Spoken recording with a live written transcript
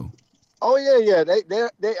Oh yeah.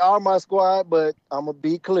 They are my squad, but I'm gonna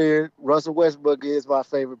be clear. Russell Westbrook is my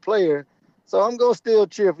favorite player, so I'm gonna still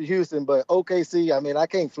cheer for Houston. But OKC, I mean, I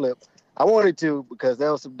can't flip. I wanted to because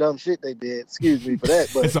that was some dumb shit they did. Excuse me for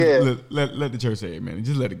that, but It's okay. yeah, Let the church say it, man.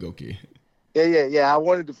 Just let it go, kid. yeah. I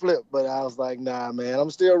wanted to flip, but I was like, nah, man.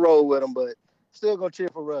 I'm still roll with them, but still gonna cheer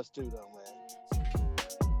for Russ too, though, man.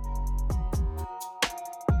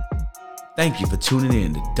 Thank you for tuning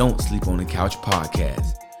in to Don't Sleep on the Couch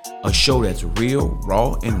podcast, a show that's real,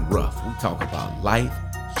 raw, and rough. We talk about life,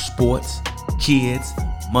 sports, kids,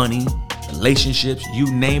 money, relationships,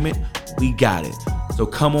 you name it, we got it. So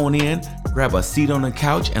come on in, grab a seat on the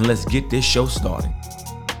couch, and let's get this show started.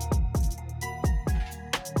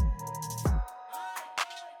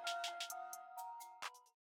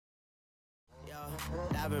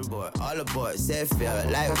 Boy, all aboard, said feel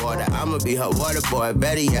like water. I'ma be her water boy,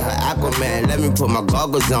 better yet her Aquaman. Let me put my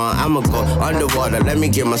goggles on, I'ma go underwater. Let me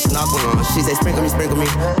get my snorkel on. She say sprinkle me.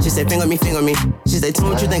 She say finger me. She say tell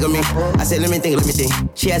me what you think of me. I say let me think.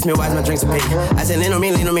 She asked me why's my drinks so pink. I say lean on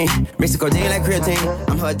me. Mix the codeine like creatine.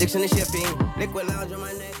 I'm her addiction to shipping. Liquid lounge on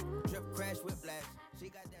my neck. Drip crash whiplash. She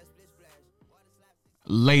got that split splash.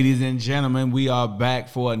 Ladies and gentlemen, we are back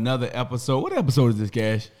for another episode. What episode is this,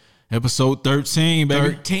 Cash? Episode 13,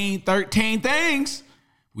 baby. 13 things.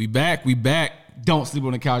 We back. Don't Sleep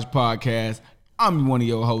on the Couch podcast. I'm one of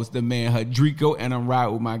your hosts, the man Hadrico, and I'm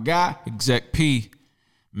riding with my guy, Exec P.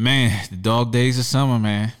 Man, the dog days of summer,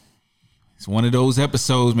 man. It's one of those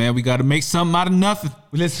episodes, man. We got to make something out of nothing.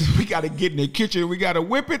 Listen, we got to get in the kitchen. We got to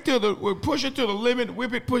push it to the limit,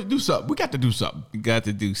 do something. We got to do something. We got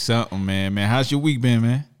to do something, man. How's your week been,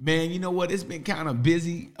 man? Man, you know what? It's been kind of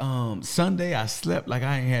busy. Sunday, I slept like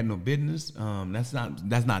I ain't had no business. That's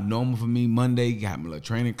not normal for me. Monday, got my little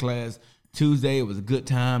training class. Tuesday, it was a good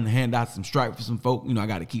time to hand out some strike for some folk. You know, I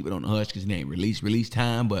got to keep it on the hush because it ain't release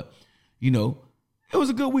time. But, you know, it was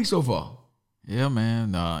a good week so far. Yeah,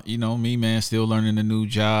 man. You know me, man, still learning a new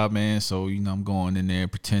job, man. So, you know, I'm going in there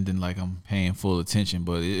pretending like I'm paying full attention,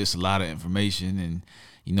 but it's a lot of information and,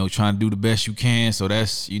 you know, trying to do the best you can. So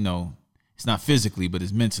that's, you know, it's not physically, but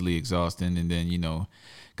it's mentally exhausting. And then, you know,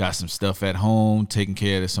 got some stuff at home, taking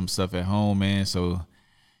care of some stuff at home, man. So,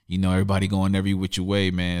 you know, everybody going every which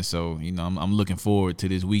way, man. So, you know, I'm looking forward to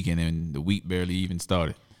this weekend, and the week barely even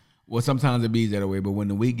started. Well, sometimes it be that way, but when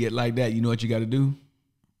the week get like that, you know what you got to do?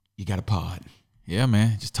 You got to pod. Yeah,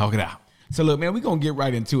 man. Just talk it out. So, look, man, we're going to get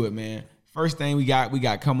right into it, man. First thing we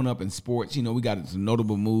got coming up in sports, you know, we got some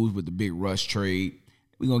notable moves with the big Russ trade.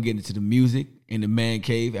 We're going to get into the music in the man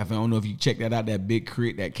cave. I don't know if you checked that out, that big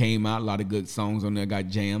crit that came out. A lot of good songs on there, got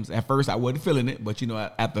jams. At first, I wasn't feeling it, but, you know,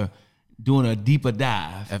 after doing a deeper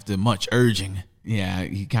dive. After much urging. Yeah,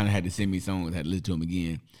 he kind of had to send me songs. I had to listen to him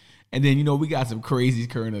again. And then, you know, we got some crazy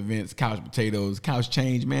current events, couch potatoes, couch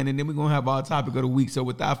change, man. And then we're going to have our topic of the week. So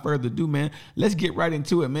without further ado, man, let's get right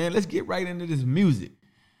into it, man. Let's get right into this music.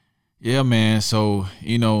 Yeah, man. So,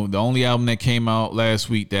 you know, the only album that came out last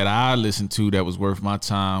week that I listened to that was worth my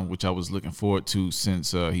time, which I was looking forward to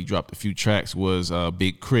since he dropped a few tracks, was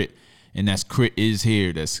Big Crit. And that's Crit Is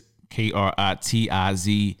Here. That's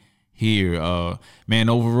Kritiz here. Man,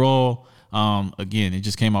 overall, again, it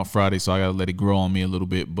just came out Friday, so I got to let it grow on me a little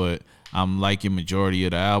bit. But I'm liking majority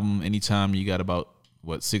of the album. Anytime you got about,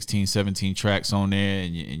 16, 17 tracks on there,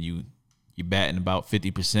 and you're batting about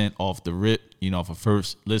 50% off the rip, you know, off a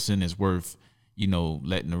first listen, is worth, you know,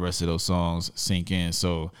 letting the rest of those songs sink in.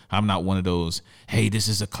 So I'm not one of those, hey, this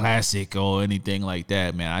is a classic or anything like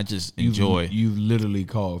that, man. I just enjoy. You've literally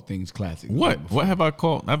called things classic. What have I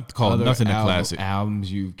called? I've called nothing a classic.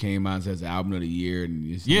 Albums you came out and says album of the year.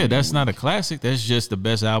 And that's not a classic. That's just the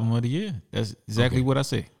best album of the year. That's exactly what I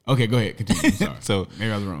say. Okay, go ahead. Continue. I'm sorry. So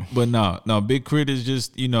maybe I was wrong. But no, Big Crit is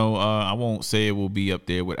just, you know, I won't say it will be up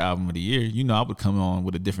there with album of the year. You know, I would come on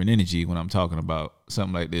with a different energy when I'm talking about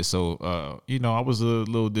something like this. So, you know, I was a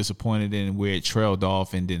little disappointed in where it trailed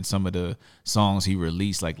off, and then some of the songs he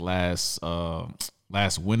released, like last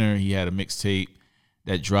winter, he had a mixtape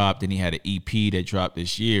that dropped, and he had an EP that dropped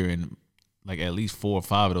this year, and like at least 4 or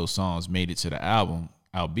 5 of those songs made it to the album,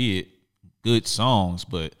 albeit good songs.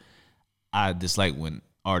 But I dislike when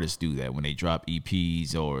artists do that, when they drop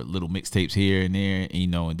EPs or little mixtapes here and there, and, you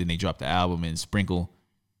know, and then they drop the album and sprinkle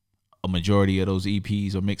a majority of those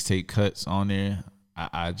EPs or mixtape cuts on there.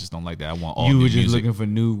 I just don't like that. I want all. You were just music. looking for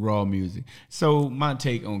new raw music. So my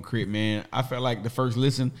take on Crit, man, I felt like the first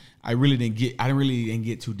listen, I really didn't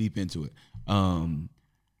get too deep into it.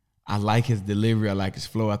 I like his delivery. I like his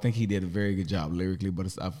flow. I think he did a very good job lyrically,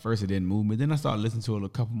 but at first it didn't move me. Then I started listening to a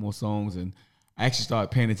couple more songs, and I actually started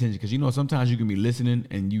paying attention because, you know, sometimes you can be listening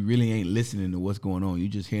and you really ain't listening to what's going on. You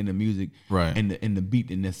just hearing the music right, and the beat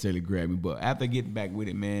didn't necessarily grab me. But after getting back with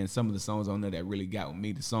it, man, some of the songs on there that really got with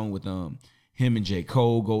me, the song with him and J.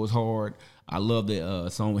 Cole goes hard. I love the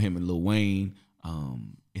song with him and Lil Wayne.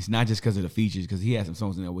 It's not just because of the features, because he had some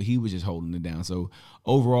songs in there where he was just holding it down. So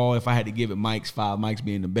overall, if I had to give it mics, 5 mics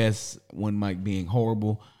being the best, 1 mic being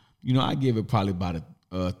horrible, you know, I give it probably about a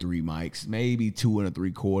 3 mics, maybe 2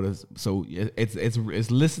 3/4. So it's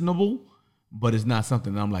listenable, but it's not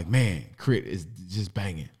something that I'm like, man, Crit is just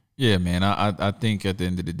banging. Yeah, man. I think at the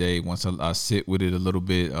end of the day, once I sit with it a little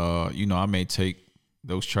bit, you know, I may take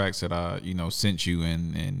those tracks that I, you know, sent you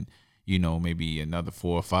and you know, maybe another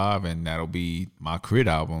 4 or 5, and that'll be my Crit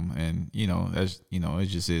album. And you know, that's, you know, it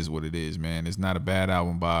just is what it is, man. It's not a bad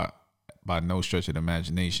album by no stretch of the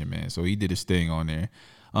imagination, man. So he did his thing on there.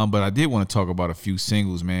 But I did want to talk about a few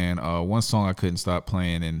singles, man. One song I couldn't stop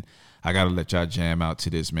playing, and I gotta let y'all jam out to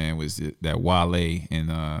this, man, was that Wale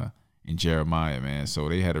and Jeremiah, man. So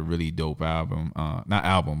they had a really dope album. Not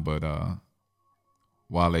album, but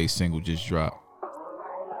Wale single just dropped.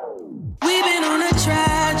 We've been on a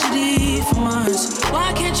tragedy for months.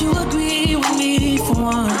 Why can't you agree with me for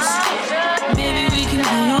once? Maybe we can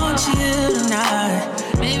be on chill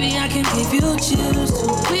tonight. Maybe I can give you chills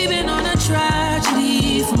too. We've been on a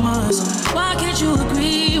tragedy for months. Why can't you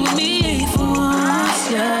agree with me for once?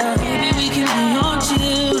 Yeah, maybe we can be on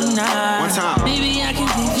chill tonight. One time. Maybe I can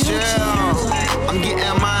give you chills. I'm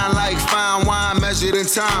getting mine like fine wine measured in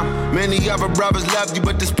time. Many other brothers love you,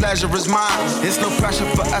 but this pleasure is mine. It's no pressure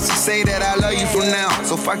for us to say that I love you from now.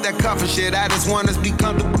 So fuck that cuffing shit, I just want us to be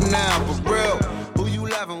comfortable now. For real, who you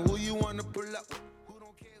loving, who you want to pull up with, who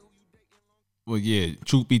don't care who you dating. Well, yeah,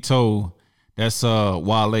 truth be told, that's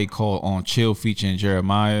Wale called On Chill featuring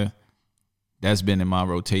Jeremiah. That's been in my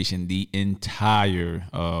rotation the entire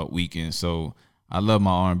weekend. So I love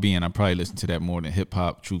my R&B, and I probably listen to that more than hip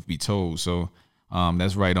hop, truth be told. So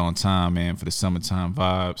that's right on time, man, for the summertime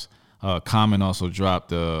vibes. Common also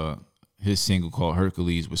dropped his single called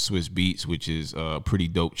Hercules with Swiss Beats, which is a pretty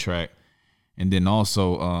dope track. And then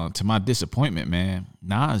also, to my disappointment, man,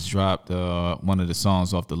 Nas dropped one of the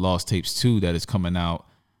songs off the Lost Tapes 2 that is coming out,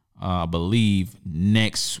 I believe,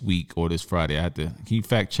 next week or this Friday. Can you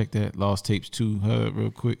fact check that? Lost Tapes 2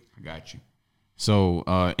 real quick? I got you.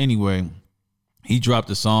 So anyway, he dropped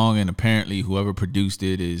a song, and apparently whoever produced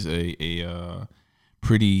it is a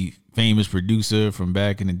pretty famous producer from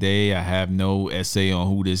back in the day. I have no essay on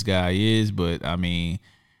who this guy is, but I mean,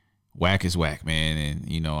 whack is whack, man. And,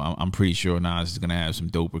 you know, I'm pretty sure Nas is going to have some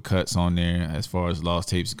doper cuts on there as far as Lost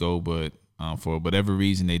Tapes go. But for whatever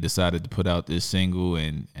reason, they decided to put out this single,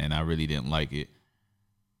 and I really didn't like it.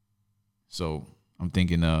 So I'm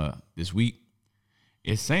thinking this week.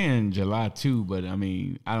 It's saying July 2, but I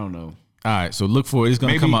mean, I don't know. All right, so look for it. It's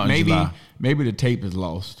going to come out in July. Maybe the tape is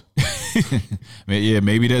lost. Yeah,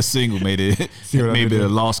 maybe that single made it. Maybe the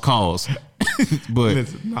lost cause. But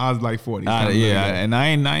listen, Nas like 40. And I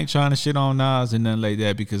ain't trying to shit on Nas and nothing like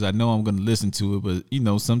that, because I know I'm gonna listen to it. But you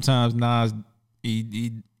know, sometimes Nas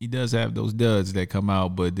he does have those duds that come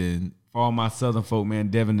out. But then for all my Southern folk, man,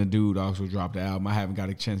 Devin the Dude also dropped the album. I haven't got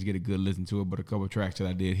a chance to get a good listen to it, but a couple of tracks that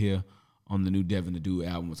I did hear on the new Devin the Dude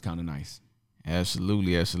album was kind of nice.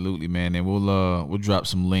 Absolutely, man. And we'll drop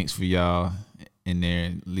some links for y'all in there,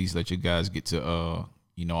 and at least let you guys get to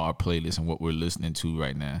you know, our playlist and what we're listening to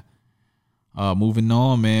right now. Moving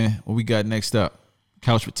on, man. What we got next up?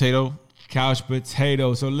 Couch Potato.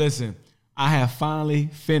 So listen, I have finally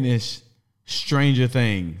finished Stranger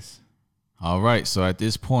Things. All right. So at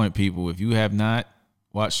this point, people, if you have not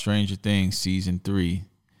watched Stranger Things season 3,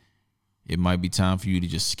 it might be time for you to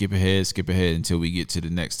just skip ahead until we get to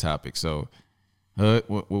the next topic. So,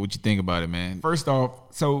 what would you think about it, man? First off,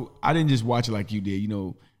 so I didn't just watch it like you did. You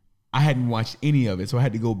know, I hadn't watched any of it, so I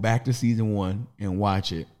had to go back to season 1 and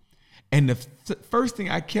watch it. And the first thing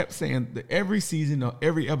I kept saying, that every season or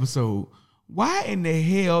every episode, why in the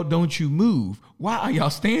hell don't you move? Why are y'all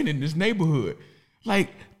staying in this neighborhood? Like,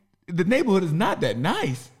 the neighborhood is not that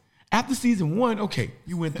nice. After season 1, okay,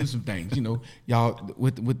 you went through some things, you know, y'all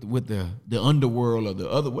with the underworld or the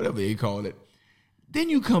other, whatever they call it. Then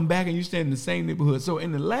you come back and you stay in the same neighborhood. So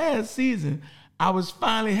in the last season, I was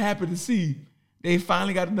finally happy to see they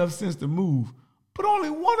finally got enough sense to move. But only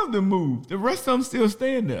one of them moved. The rest of them still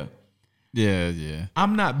staying there. Yeah.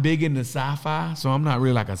 I'm not big into sci-fi, so I'm not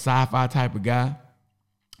really like a sci-fi type of guy.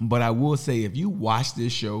 But I will say, if you watch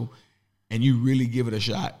this show and you really give it a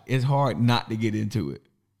shot, it's hard not to get into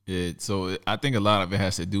it. So I think a lot of it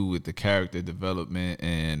has to do with the character development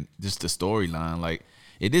and just the storyline. Like,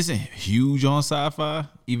 It isn't huge on sci-fi,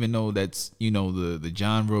 even though that's, you know, the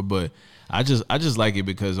genre, but I just like it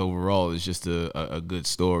because overall it's just a good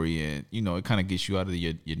story, and you know, it kind of gets you out of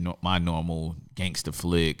my normal gangster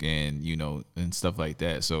flick and, you know, and stuff like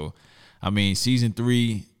that. So I mean, season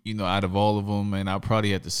 3, you know, out of all of them, and I'll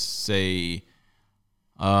probably have to say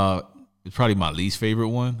it's probably my least favorite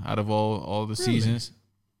one out of all the seasons.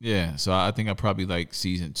 Yeah, so I think I probably like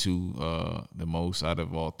season 2 the most out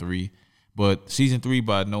of all 3. But season 3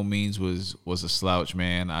 by no means was a slouch,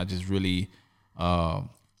 man. I just really,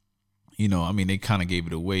 you know, I mean, they kind of gave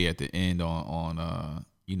it away at the end on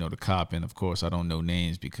you know, the cop. And, of course, I don't know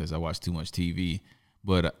names because I watch too much TV.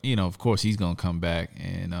 But, you know, of course, he's going to come back.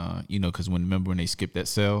 And, you know, because remember when they skipped that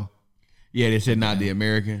cell? Yeah, they said not the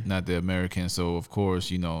American. Not the American. So, of course,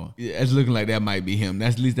 you know. It's looking like that might be him.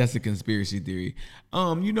 That's at least that's a conspiracy theory.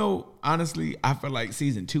 You know, honestly, I feel like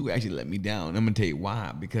season 2 actually let me down. I'm going to tell you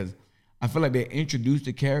why. Because I feel like they introduced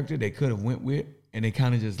a character they could have went with, and they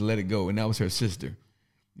kind of just let it go. And that was her sister.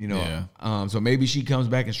 You know, yeah. So maybe she comes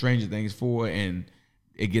back in Stranger Things 4 and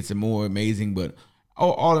it gets more amazing. But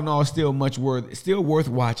all in all, still worth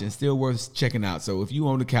watching, still worth checking out. So if you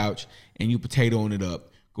on the couch and you potatoing it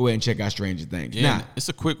up, go ahead and check out Stranger Things. Yeah, now, it's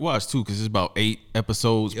a quick watch too because it's about 8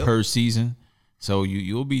 episodes per season. So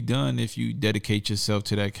you'll be done if you dedicate yourself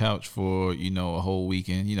to that couch for, you know, a whole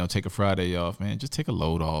weekend. You know, take a Friday off, man. Just take a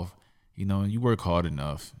load off. You know, you work hard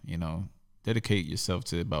enough. You know, dedicate yourself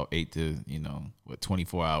to about 8 to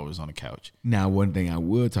 24 hours on the couch. Now, one thing I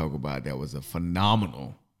will talk about that was a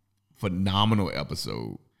phenomenal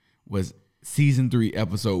episode was season 3,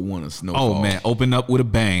 episode 1 of Snowfall. Oh man, open up with a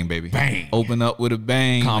bang, baby. Bang. Open up with a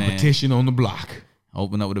bang. Competition on the block.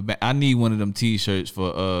 Open up with a bang. I need one of them T-shirts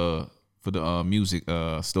for the music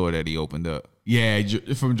store that he opened up. Yeah,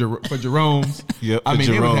 for Jerome's. Yep, I mean,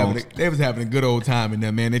 Jerome's. they was having a good old time in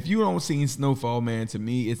there, man. If you don't seen Snowfall, man, to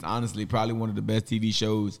me, it's honestly probably one of the best TV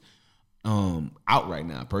shows out right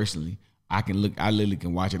now. Personally, I literally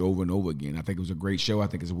can watch it over and over again. I think it was a great show. I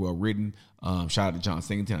think it's well written. Shout out to John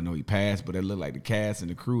Singleton. I know he passed, but it looked like the cast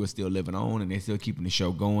and the crew is still living on, and they're still keeping the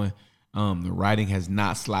show going. The writing has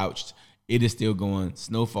not slouched. It is still going.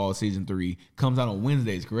 Snowfall season 3 comes out on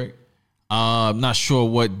Wednesdays, correct? I'm not sure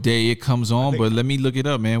what day it comes on, but let me look it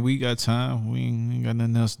up, man. We got time. We ain't got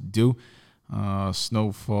nothing else to do.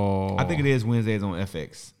 Snowfall. I think it is Wednesdays on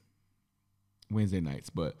FX. Wednesday nights.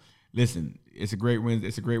 But listen, it's a great Wednesday.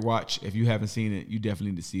 It's a great watch. If you haven't seen it, you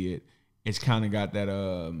definitely need to see it. It's kind of got that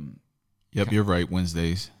Yep, you're right,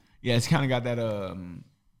 Wednesdays. Yeah, it's kind of got that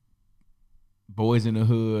Boys in the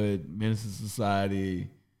Hood, Menace to Society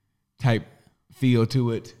type feel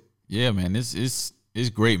to it. Yeah, man. It's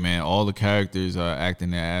great, man. All the characters are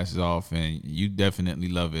acting their asses off, and you definitely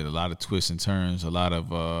love it. A lot of twists and turns, a lot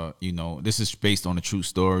of, this is based on a true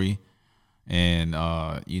story. And,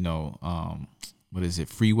 what is it?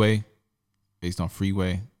 Freeway, based on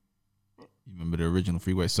Freeway. You remember the original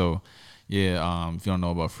Freeway? So, yeah, if you don't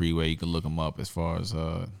know about Freeway, you can look them up as far as,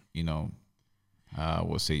 we'll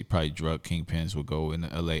say probably drug kingpins will go in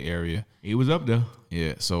the LA area. He was up there.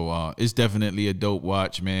 Yeah, so it's definitely a dope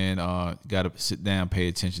watch, man. Got to sit down, pay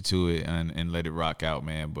attention to it, and let it rock out,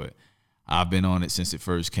 man. But I've been on it since it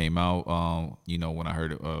first came out. When I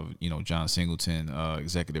heard of John Singleton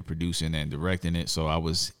executive producing and directing it, so I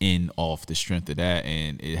was in off the strength of that,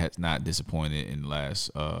 and it has not disappointed in the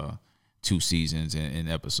last 2 seasons in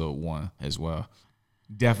episode 1 as well.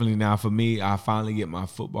 Definitely. Now for me, I finally get my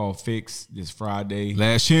football fix this Friday.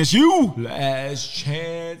 Last chance you.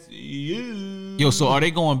 Yo, so are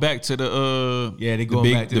they going back to the they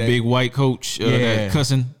going back to the big white coach that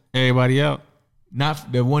cussing everybody out?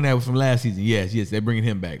 Not the one that was from last season. Yes, they're bringing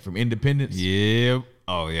him back from Independence. Yeah.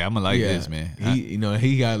 Oh yeah, I'm gonna like this, man.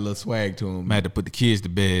 He got a little swag to him. I had to put the kids to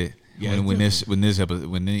bed. Yeah, when his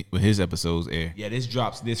episodes air. Yeah, this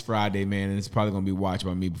drops this Friday, man, and it's probably gonna be watched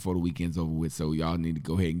by me before the weekend's over with. So y'all need to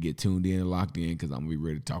go ahead and get tuned in and locked in because I'm gonna be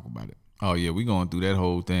ready to talk about it. Oh yeah, we going through that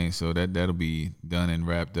whole thing, so that'll be done and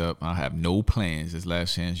wrapped up. I have no plans this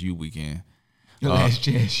last chance you weekend. Last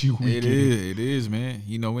chance you weekend. It is, man.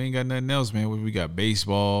 We ain't got nothing else, man. We got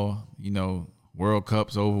baseball. World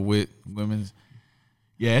Cup's over with, women's.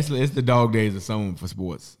 Yeah, it's the dog days of summer for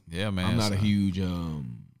sports. Yeah, man. I'm not a huge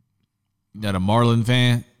not a Marlin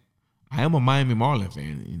fan? I am a Miami Marlin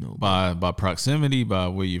fan, By proximity, by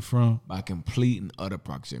where you're from? By complete and utter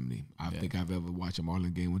proximity. I think I've ever watched a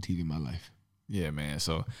Marlin game on TV in my life. Yeah, man.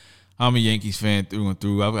 So I'm a Yankees fan through and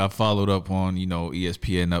through. I followed up on,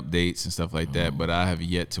 ESPN updates and stuff like that, but I have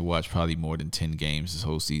yet to watch probably more than 10 games this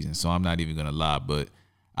whole season. So I'm not even going to lie, but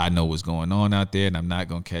I know what's going on out there, and I'm not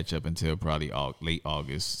going to catch up until probably late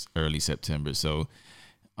August, early September. So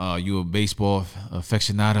You a baseball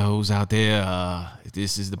aficionados out there. If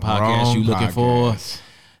this is the podcast Wrong you looking for podcast.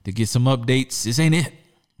 to get some updates, this ain't it.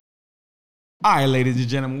 All right, ladies and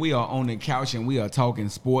gentlemen, we are on the couch and we are talking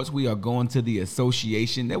sports. We are going to the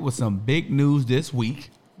association. There was some big news this week.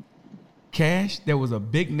 Cash, there was a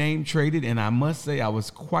big name traded, and I must say I was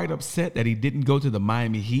quite upset that he didn't go to the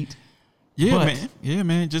Miami Heat. Yeah, But- man. Yeah,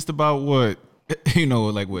 man. Just about what,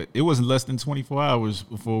 it wasn't less than 24 hours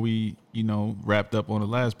before we, wrapped up on the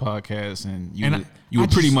last podcast, and you And were I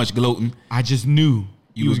pretty just- much gloating. I just knew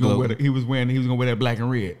You was gonna wear gloating. he was gonna wear that black and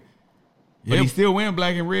red. But Yep. he's still wearing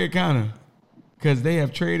black and red kind of, because they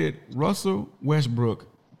have traded Russell Westbrook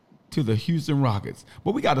to the Houston Rockets.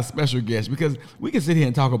 But we got a special guest because we can sit here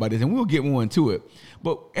and talk about this and we'll get more into it.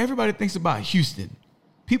 But everybody thinks about Houston.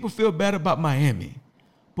 People feel bad about Miami.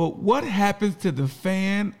 But what happens to the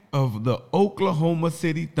fan of the Oklahoma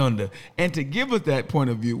City Thunder? And to give us that point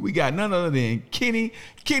of view, we got none other than Kenny.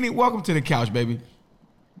 Kenny, welcome to the couch, baby.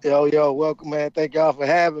 Yo, welcome, man. Thank y'all for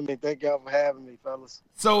having me. Fellas.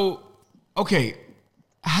 So, okay,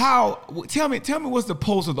 tell me what's the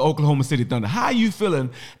pulse of the Oklahoma City Thunder? How are you feeling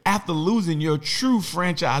after losing your true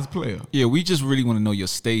franchise player? Yeah, we just really want to know your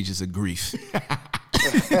stages of grief.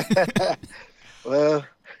 Well,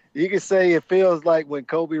 you can say it feels like when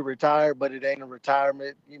Kobe retired, but it ain't a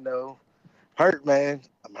retirement. Hurt, man.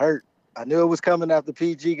 I'm hurt. I knew it was coming after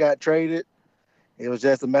PG got traded. It was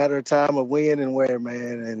just a matter of time of when and where,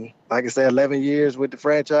 man. And like I said, 11 years with the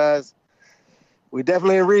franchise. We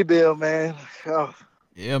definitely in rebuild, man. Oh,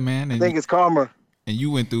 Yeah, man. I think it's karma. And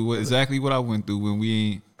you went through exactly what I went through when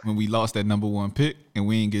we lost that number 1 pick and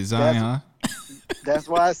we ain't get Zion, huh? That's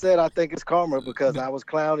why I said I think it's karma, because I was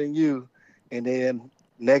clowning you, and then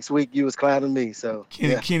next week you was clowning me. So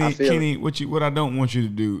Kenny, yeah, I feel Kenny, what I don't want you to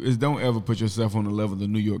do is don't ever put yourself on the level of the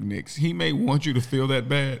New York Knicks. He may want you to feel that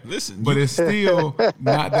bad, Listen, but it's still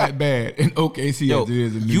not that bad in OKC as it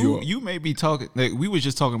is in New York. You may be talking. Like, we was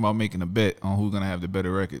just talking about making a bet on who's gonna have the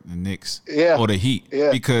better record, the Knicks Yeah. or the Heat.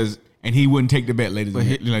 Yeah. Because And he wouldn't take the bet, ladies and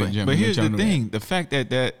gentlemen. but here's Let the y'all know thing: the fact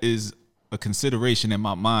that is a consideration in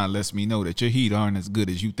my mind lets me know that your Heat aren't as good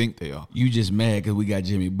as you think they are. that. You just mad because we got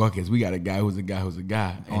Jimmy Buckets. We got a guy who's a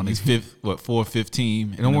guy. On his fourth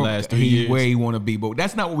team in Don't the worry, last 3 he's years. where he want to be, but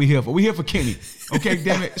that's not what we're here for. We're here for Kenny. Okay,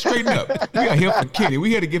 damn it, straighten up. We are here for Kenny.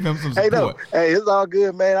 We're here to give him some Hey, support. no. Hey, it's all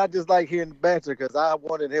good, man. I just like hearing the banter because I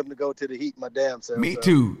wanted him to go to the Heat my damn self. Me so.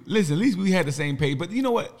 too. Listen, at least we had the same page. But you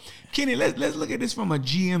know what, Kenny? Let's look at this from a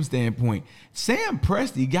GM standpoint. Sam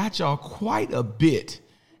Presti got y'all quite a bit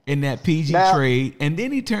in that PG Now- trade, and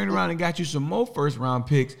then he turned around and got you some more first round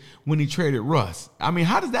picks when he traded Russ. I mean,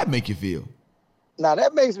 how does that make you feel? Now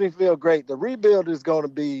that makes me feel great. The rebuild is going to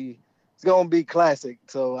be classic.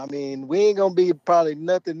 So I mean, we ain't going to be probably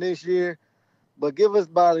nothing this year, but give us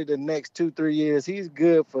probably the next 2-3 years. He's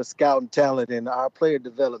good for scouting talent, and our player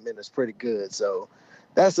development is pretty good. So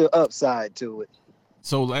that's an upside to it.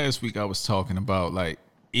 So last week I was talking about, like,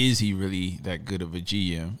 is he really that good of a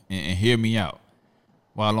GM? And hear me out.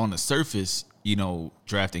 While on the surface,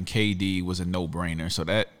 drafting KD was a no-brainer, so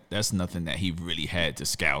that's nothing that he really had to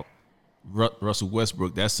scout. Russell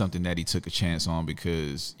Westbrook, that's something that he took a chance on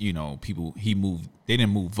because, they didn't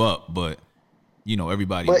move up, but,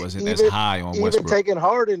 everybody But wasn't as high on even Westbrook. taking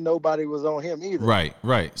Harden, nobody was on him either.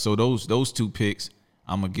 Right. So those 2 picks,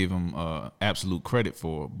 I'm going to give him absolute credit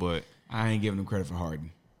for, but I ain't giving him credit for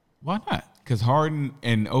Harden why not? because Harden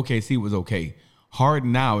and OKC was okay.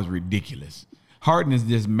 Harden now is ridiculous. Harden is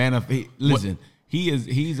just listen.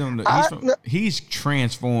 He's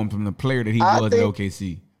transformed from the player that he was at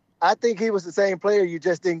OKC. I think he was the same player. You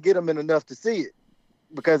just didn't get him in enough to see it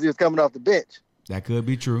because he was coming off the bench. That could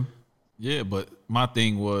be true. Yeah, but my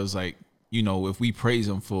thing was, like, if we praise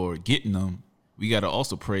him for getting them, we got to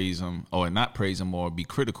also praise him or not praise him or be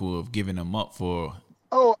critical of giving him up for.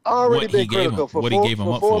 Oh, already What he been gave critical him- for what he gave him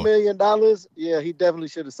up $4 for. million. Yeah, he definitely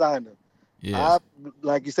should have signed him. Yeah.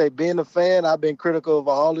 Like you say, being a fan, I've been critical of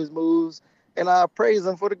all his moves, and I praise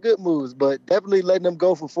him for the good moves. But definitely letting him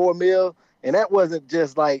go for $4 million, and that wasn't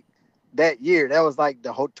just like that year. That was like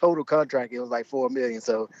the whole total contract. It was like $4 million.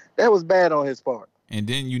 So that was bad on his part. And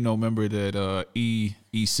then remember that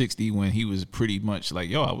E60 when he was pretty much like,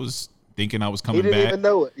 yo, I was thinking I was He coming didn't back. even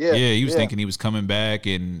know it. Yeah, he was thinking he was coming back,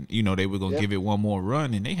 and they were gonna Yeah. give it one more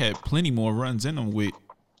run, and they had plenty more runs in them with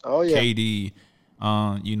Oh yeah. KD,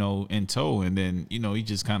 in tow, and then he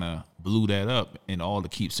just kind of blew that up, and all to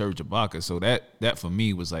keep Serge Ibaka. So that for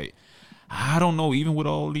me was like, I don't know. Even with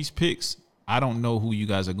all these picks, I don't know who you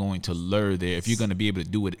guys are going to lure there. If you're going to be able to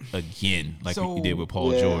do it again, like So, you did with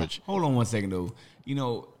Paul yeah. George. Hold on one second though.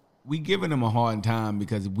 we giving him a hard time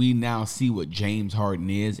because we now see what James Harden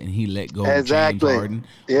is, and he let go Exactly. of James Harden.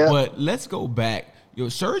 Yeah. But let's go back.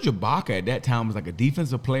 Serge Ibaka at that time was like a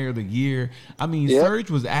defensive player of the year. I mean, Yep. Serge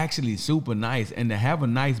was actually super nice, and to have a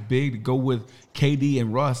nice big to go with KD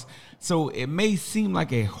and Russ. So it may seem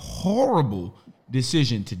like a horrible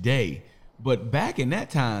decision today, but back in that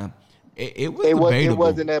time, it was debatable. It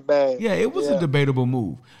wasn't that bad. Yeah, it was a debatable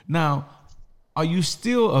move. Now, are you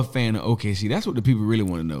still a fan of OKC? That's what the people really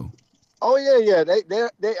want to know. Oh yeah.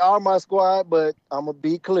 They are my squad, but I'm gonna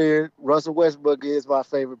be clear. Russell Westbrook is my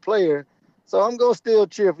favorite player. So I'm going to still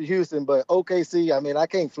cheer for Houston, but OKC, I mean, I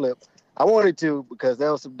can't flip. I wanted to because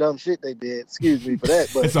that was some dumb shit they did. Excuse me for that.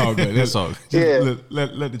 But It's all good. That's all good. Yeah.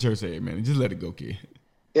 Let the church say it, man. Just let it go, kid.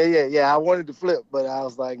 Yeah. I wanted to flip, but I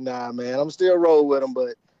was like, nah, man. I'm still roll with them,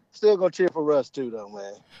 but still going to cheer for Russ too, though,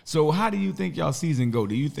 man. So how do you think y'all season go?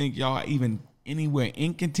 Do you think y'all even anywhere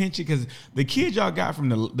in contention? Because the kid y'all got from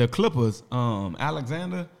the Clippers,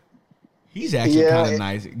 Alexander, he's actually kind of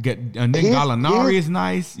nice. And then Gallinari is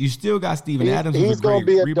nice. You still got Steven Adams. He's going to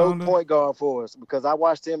be a rebounder. dope point guard for us because I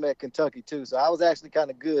watched him at Kentucky too. So I was actually kind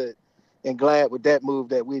of good and glad with that move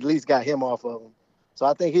that we at least got him off of him. So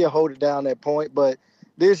I think he'll hold it down that point. But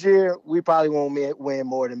this year, we probably won't win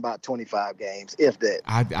more than about 25 games, if that.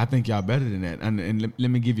 I think y'all better than that. And let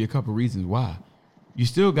me give you a couple reasons why. You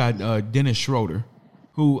still got Dennis Schroeder,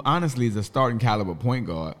 who honestly is a starting caliber point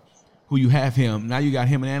guard. Who you have him. Now you got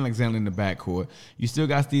him and Alexander in the backcourt. You still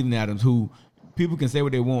got Steven Adams, who people can say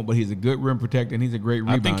what they want, but he's a good rim protector and he's a great rebounder.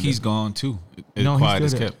 I think he's gone too. No, Quiet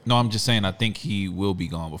he's as still kept. No, I'm just saying I think he will be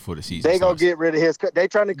gone before the season They going starts. to get rid of his. They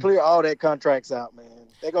trying to clear all that contracts out, man.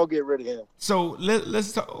 They going to get rid of him. So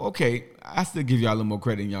let's talk. Okay, I still give y'all a little more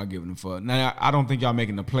credit than y'all giving them for. Now, I don't think y'all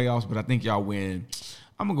making the playoffs, but I think y'all win.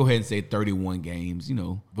 I'm going to go ahead and say 31 games.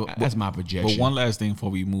 That's my projection. But one last thing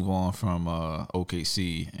before we move on from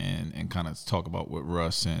OKC and kind of talk about what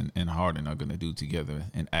Russ and Harden are going to do together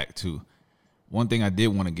in Act 2. One thing I did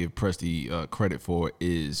want to give Presti credit for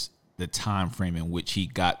is the time frame in which he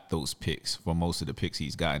got those picks for most of the picks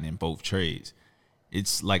he's gotten in both trades.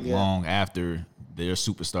 It's like long after their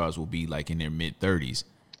superstars will be like in their mid-30s.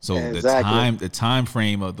 So the time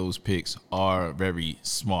frame of those picks are very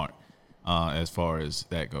smart as far as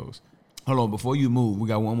that goes. Hold on, before you move, we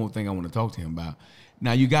got one more thing I want to talk to him about.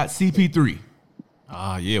 Now you got CP3.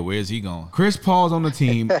 Yeah, where's he going? Chris Paul's on the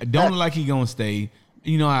team. Don't look like he gonna stay.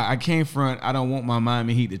 I can't front. I don't want my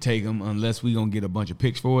Miami Heat to take him unless we gonna get a bunch of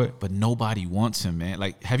picks for it. But nobody wants him, man.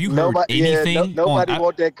 Like, have you heard anything? Yeah, nobody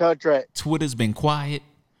want that contract. Twitter's been quiet.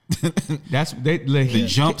 The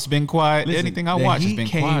jump's been quiet. Listen, Anything I watch has been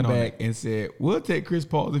quiet on back it. and said, "We'll take Chris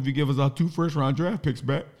Paul if you give us our 2 first-round draft picks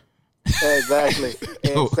back." Exactly.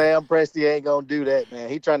 And Sam Presti ain't gonna do that, man.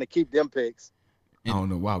 He trying to keep them picks. I don't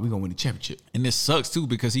know why. We're gonna win the championship. And this sucks too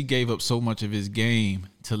because he gave up so much of his game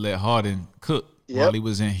to let Harden cook while he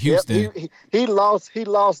was in Houston. Yep. He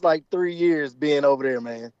lost like 3 years being over there,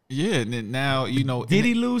 man. Yeah, and then now Did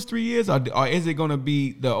he lose 3 years, or is it gonna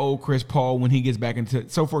be the old Chris Paul when he gets back into?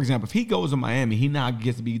 So, for example, if he goes to Miami, he now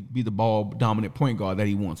gets to be the ball dominant point guard that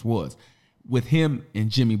he once was. With him and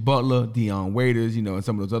Jimmy Butler, Dion Waiters, and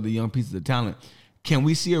some of those other young pieces of talent, can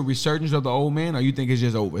we see a resurgence of the old man, or you think it's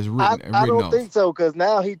just over? It's written I don't off? think so, because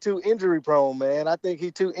now he too injury prone, man. I think he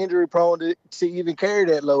too injury prone to even carry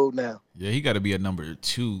that load now. Yeah, he got to be a number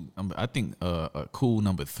 2. I think a cool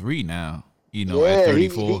number 3 now. At Yeah,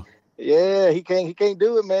 34. he can't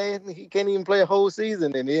do it, man. He can't even play a whole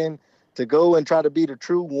season, and then to go and try to be the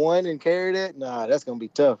true one and carry that, nah, that's gonna be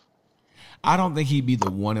tough. I don't think he'd be the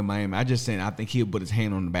one in Miami. I just saying I think he'll put his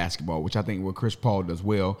hand on the basketball, which I think what Chris Paul does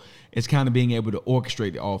well is kind of being able to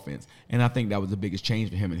orchestrate the offense. And I think that was the biggest change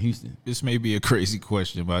for him in Houston. This may be a crazy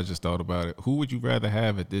question, but I just thought about it. Who would you rather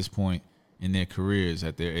have at this point in their careers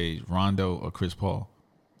at their age, Rondo or Chris Paul?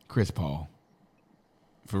 Chris Paul.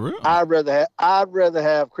 For real? I'd rather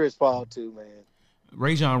have Chris Paul too, man.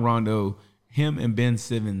 Rajon Rondo, him and Ben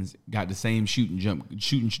Simmons got the same shooting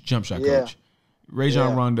jump shot coach.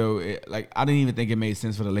 Rajon Rondo, I didn't even think it made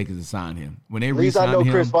sense for the Lakers to sign him. When they At least I re-signed know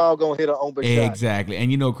him, Chris Paul gonna hit an open shot. Exactly.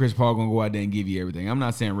 And Chris Paul gonna go out there and give you everything. I'm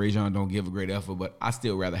not saying Rajon don't give a great effort, but I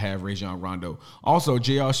still rather have Rajon Rondo. Also,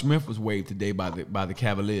 J.R. Smith was waived today by the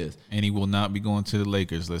Cavaliers. And he will not be going to the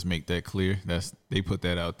Lakers. Let's make that clear. They put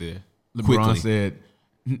that out there. LeBron quickly. said,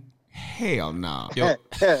 "Hell no."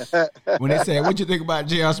 When they said, "What you think about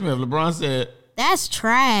J.R. Smith?" LeBron said, "That's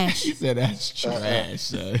trash." He said, "That's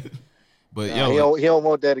trash." But he don't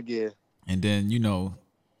want that again. And then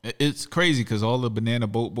it's crazy because all the Banana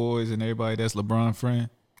Boat Boys and everybody that's LeBron friend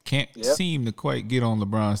can't seem to quite get on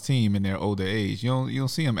LeBron's team in their older age. You don't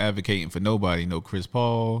see him advocating for nobody. No Chris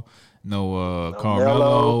Paul, no No Carmelo,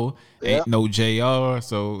 Melo. ain't Yep. no JR.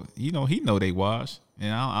 So he know they wash,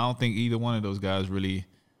 and I don't think either one of those guys really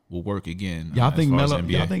will work again. Y'all as think far as Melo?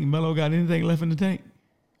 NBA. Y'all think Melo got anything left in the tank?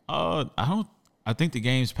 I don't. I think the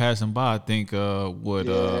game's passing by. I think what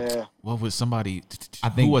was somebody? I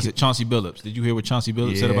think who was it? Chauncey Billups. Did you hear what Chauncey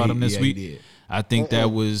Billups said about him this he week? did. I think that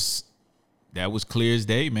was clear as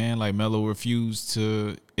day, man. Like Melo refused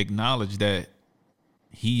to acknowledge that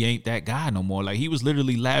he ain't that guy no more. Like he was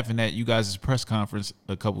literally laughing at you guys' press conference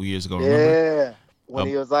a couple years ago. Remember? Yeah. When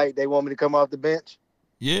he was like, they want me to come off the bench.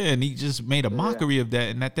 Yeah, and he just made a mockery of that.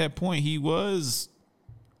 And at that point, he wasn't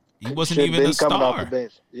Should've even been a coming off the star.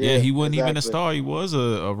 bench. Yeah, he wasn't even a exactly. star. He was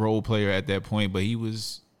a role player at that point, but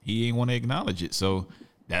he ain't want to acknowledge it. So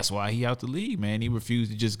that's why he out the league, man. He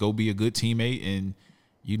refused to just go be a good teammate and,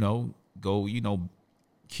 go,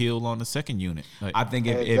 kill on the second unit. Like, I think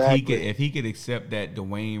if he could accept that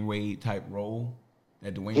Dwayne Wade type role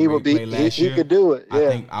that Dwayne He Wade would be. played last He year, could do it. Yeah. I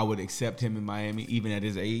think I would accept him in Miami even at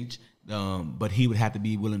his age. But he would have to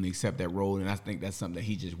be willing to accept that role, and I think that's something that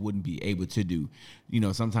he just wouldn't be able to do.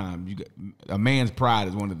 Sometimes a man's pride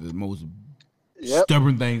is one of the most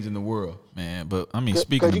stubborn things in the world. man, but I mean,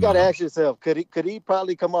 speaking Because of you got to Melo, ask yourself, could he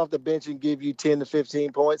probably come off the bench and give you 10 to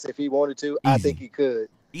 15 points if he wanted to? I Easy. think he could,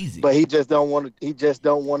 Easy. but he just don't want to. He just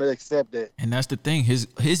don't want to accept that. and that's the thing.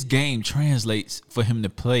 His game translates for him to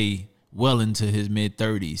play well into his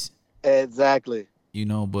mid-30s. Exactly.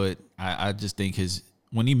 But I just think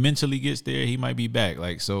when he mentally gets there, he might be back.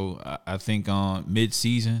 Like, so I think on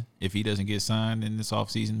mid-season, if he doesn't get signed in this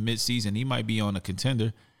offseason, mid-season, he might be on a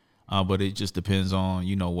contender. But it just depends on,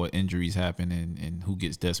 what injuries happen and who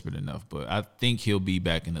gets desperate enough. But I think he'll be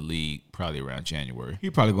back in the league probably around January. He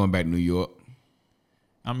probably going back to New York.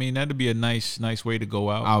 I mean, that'd be a nice way to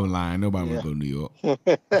go out. I was lying. Nobody want to go to New York.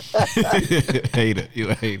 Hater. You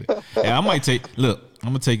a hater. Yeah, I'm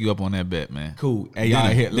gonna take you up on that bet, man. Cool. Hey, y'all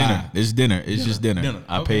hit dinner. live. It's dinner. It's just dinner. Dinner.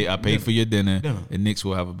 I Okay. pay Dinner. for your dinner. Dinner. The Knicks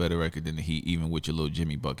will have a better record than the Heat, even with your little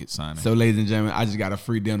Jimmy Bucket signing. So, ladies and gentlemen, I just got a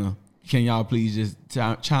free dinner. Can y'all please just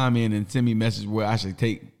chime in and send me a message where I should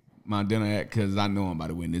take my dinner at? Because I know I'm about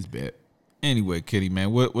to win this bet. Anyway, Kitty,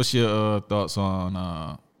 man, what's your thoughts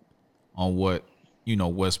on what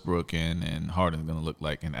Westbrook and Harden's gonna look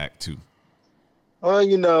like in Act 2?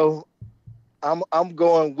 Well, I'm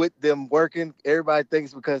going with them working. Everybody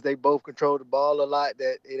thinks because they both control the ball a lot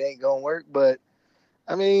that it ain't gonna work, but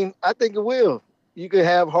I mean, I think it will. You could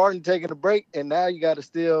have Harden taking a break, and now you got to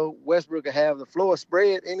still Westbrook could have the floor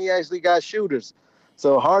spread, and he actually got shooters.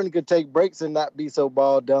 So Harden could take breaks and not be so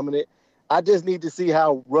ball dominant. I just need to see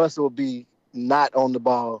how Russ will be not on the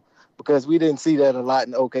ball because we didn't see that a lot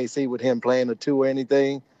in OKC with him playing a 2 or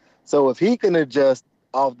anything. So if he can adjust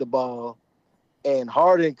off the ball and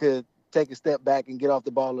Harden could take a step back and get off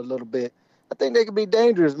the ball a little bit, I think they could be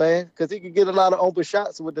dangerous, man, because he could get a lot of open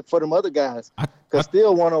shots for them other guys. Because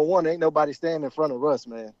still one-on-one, ain't nobody standing in front of Russ,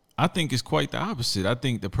 man. I think it's quite the opposite. I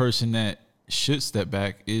think the person that should step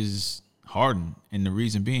back is Harden, and the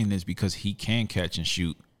reason being is because he can catch and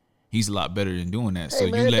shoot. He's a lot better than doing that. Hey, So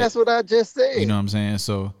man, that's what I just said. you know what I'm saying?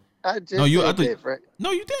 So I just no, said that, Frank.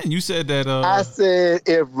 No, you didn't. You said that. I said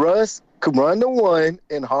if Russ could run the 1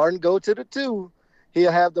 and Harden go to the 2,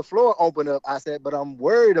 he'll have the floor open up. I said, but I'm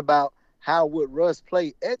worried about how would Russ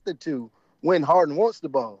play at the 2 when Harden wants the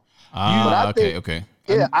ball. Okay.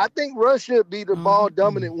 Yeah, I think Russ should be the ball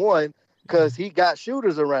dominant 1 because he got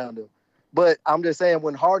shooters around him. But I'm just saying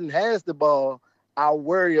when Harden has the ball, I'll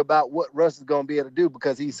worry about what Russ is going to be able to do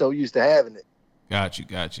because he's so used to having it. Got you.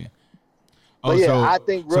 But yeah, I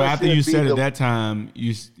think Russ so after should you be said the- at that time,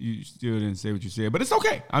 you still didn't say what you said, but it's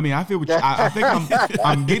okay. I mean, I feel what you, I think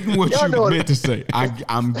I'm getting what Y'all know you meant to say.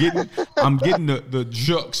 I'm getting the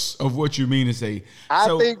jux of what you mean to say. I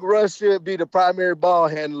So, think Russ should be the primary ball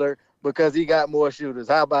handler because he got more shooters.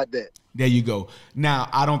 How about that? there you go. Now,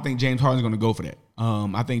 I don't think James Harden's going to go for that.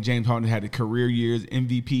 I think James Harden had the career years,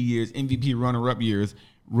 MVP runner-up years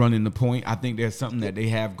running the point. I think there's something that they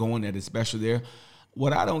have going that is special there.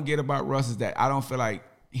 What I don't get about Russ is that I don't feel like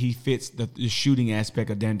he fits the shooting aspect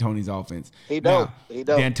of D'Antoni's offense. He don't.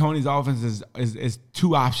 D'Antoni's offense is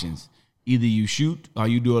 2 options. Either you shoot or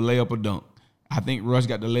you do a layup or dunk. I think Russ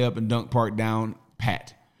got the layup and dunk part down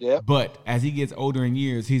pat. Yep. But as he gets older in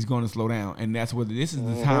years, he's going to slow down. And that's where this is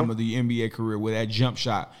the time of the NBA career where that jump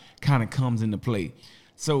shot kind of comes into play.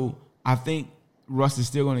 So I think Russ is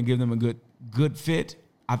still going to give them a good fit.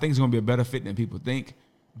 I think it's going to be a better fit than people think.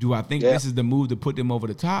 Do I think this is the move to put them over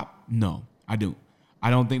the top? No, I don't. I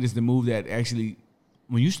don't think this is the move that actually,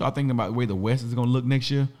 when you start thinking about the way the West is going to look next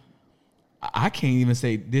year, I can't even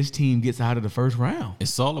say this team gets out of the first round.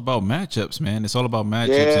 It's all about matchups, man. It's all about matchups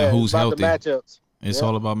Yeah, and who's it's about healthy. the matchups. It's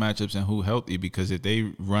all about matchups and who healthy, because if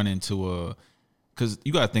they run into because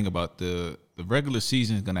you got to think about the regular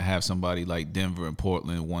season is going to have somebody like Denver and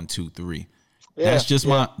Portland 1, 2, 3. Yeah,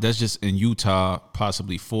 That's just in Utah,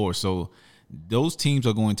 possibly 4. So those teams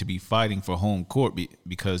are going to be fighting for home court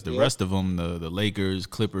because the rest of them, the Lakers,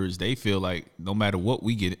 Clippers, they feel like no matter what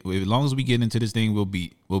we get, as long as we get into this thing, we'll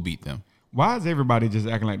beat them. Why is everybody just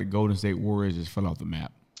acting like the Golden State Warriors just fell off the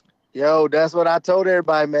map? Yo, that's what I told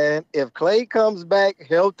everybody, man. If Klay comes back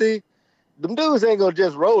healthy, them dudes ain't gonna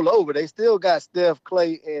just roll over. They still got Steph,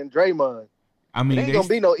 Klay, and Draymond. I mean, it ain't gonna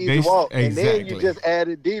be no easy walk. Exactly. And then you just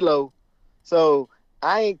added D'Lo. So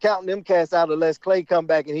I ain't counting them cats out unless Klay come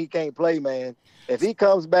back and he can't play, man. If he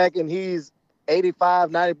comes back and he's 85,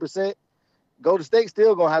 90%, Golden State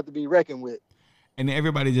still gonna have to be reckoned with. And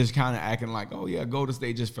everybody just kind of acting like, oh yeah, Golden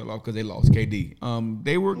State just fell off because they lost KD.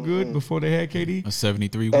 They were good before they had KD. A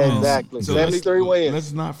 73 wins. Exactly. So 73 wins.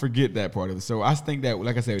 Let's not forget that part of it. So I think that,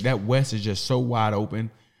 like I said, that West is just so wide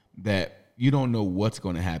open that you don't know what's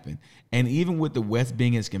going to happen. And even with the West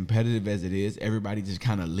being as competitive as it is, everybody just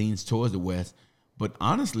kind of leans towards the West. But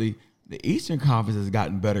honestly, the Eastern Conference has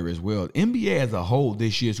gotten better as well. NBA as a whole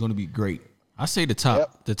this year is going to be great. I say the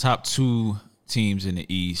top 2 teams in the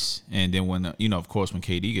East, and then when of course when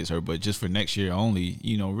KD gets hurt, but just for next year only,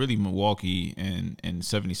 really Milwaukee and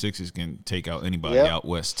 76ers can take out anybody out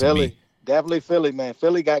West. Philly, to me, definitely Philly, man.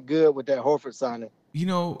 Philly got good with that Horford signing.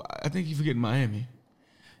 I think you forget Miami.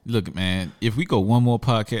 Look, man, if we go one more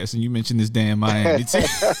podcast and you mention this damn Miami team,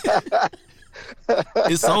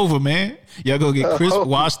 it's over, man. Y'all go get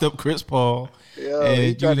washed up Chris Paul. Yeah, and,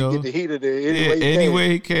 he trying to get the Heat of there any way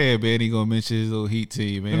he can, man. He gonna mention his little Heat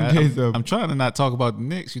team, man. I'm trying to not talk about the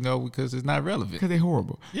Knicks, because it's not relevant. Because they're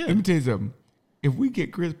horrible. Yeah. Let me tell you something. If we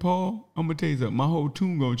get Chris Paul, I'm gonna tell you something. My whole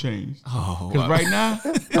tune gonna change. Oh, because right now,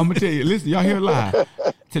 I'm gonna tell you. Listen, y'all hear live.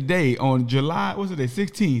 Today on July,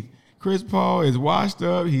 16th, Chris Paul is washed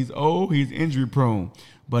up. He's old. He's injury prone.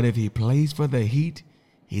 But if he plays for the Heat,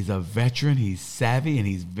 he's a veteran. He's savvy, and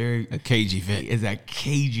he's a cagey vet. He is a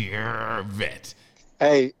cagey vet.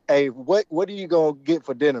 Hey, what are you gonna get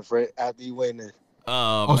for dinner, Fred, after you win this?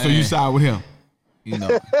 So you side with him?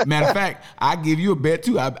 Matter of fact, I give you a bet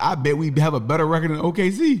too. I bet we have a better record than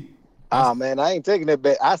OKC. Man, I ain't taking that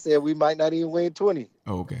bet. I said we might not even win 20.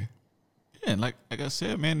 Oh, okay. Yeah, and like I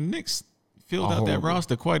said, man, the Knicks filled out that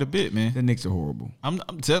roster quite a bit, man. The Knicks are horrible. I'm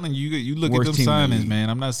telling you, you look at them signings, man.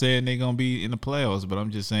 I'm not saying they're gonna be in the playoffs, but I'm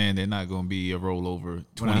just saying they're not gonna be a rollover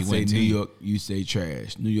 20-win team. When I say New York, you say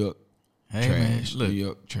trash. New York, trash. Man, look, New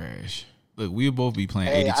York, trash. Look, we'll both be playing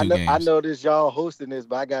 82 games. I know this y'all hosting this,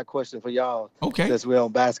 but I got a question for y'all. Okay. Since we're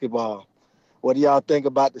on basketball. What do y'all think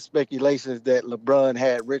about the speculations that LeBron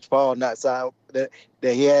had Rich Paul not signed, that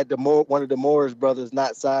he had one of the Morris brothers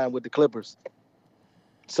not signed with the Clippers,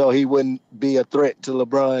 so he wouldn't be a threat to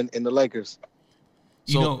LeBron and the Lakers?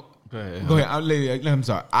 Go ahead. I'm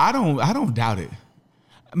sorry. I don't doubt it.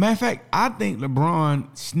 Matter of fact, I think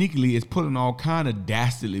LeBron sneakily is pulling all kind of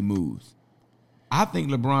dastardly moves. I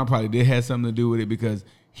think LeBron probably did have something to do with it because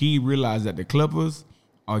he realized that the Clippers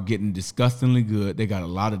are getting disgustingly good. They got a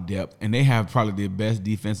lot of depth, and they have probably the best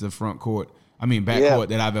defensive backcourt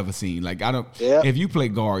that I've ever seen. Like if you play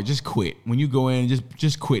guard, just quit. When you go in,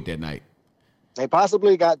 just quit that night. They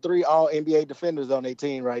possibly got 3 All-NBA defenders on their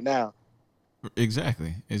team right now.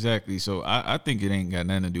 Exactly. So I think it ain't got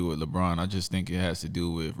nothing to do with LeBron. I just think it has to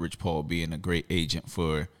do with Rich Paul being a great agent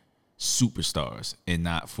for superstars and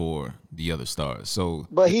not for the other stars. So,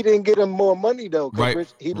 but he didn't get him more money though.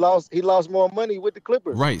 Right. He lost more money with the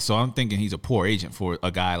Clippers. Right. So I'm thinking he's a poor agent for a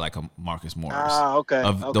guy like a Marcus Morris. Okay.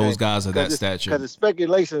 Those guys of that stature. Because the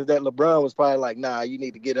speculation is that LeBron was probably like, nah, you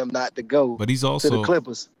need to get him not to go. But he's also to the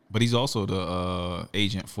Clippers. But he's also the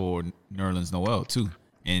agent for Nerlens Noel too.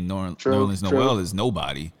 And Nerlens Noel is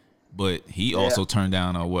nobody. But he also turned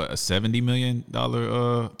down a $70 million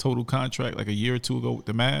total contract like a year or two ago with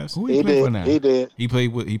the Mavs. Who he played for now? He did. He plays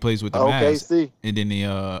with the OKC. Mavs. And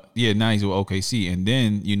then now he's with OKC. And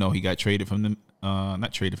then he got traded from the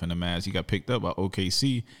not traded from the Mavs. He got picked up by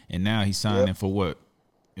OKC, and now he's signing for what?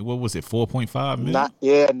 What was it? 4.5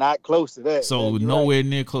 million. Not close to that. So nowhere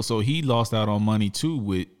near close. So he lost out on money too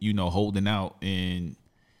with holding out and.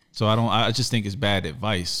 So I just think it's bad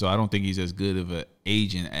advice. So I don't think he's as good of an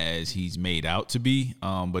agent as he's made out to be.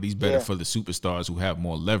 But he's better for the superstars who have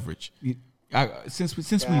more leverage.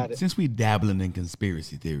 Since we dabbling in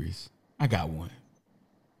conspiracy theories, I got one.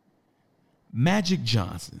 Magic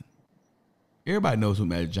Johnson. Everybody knows who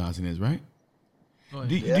Magic Johnson is, right?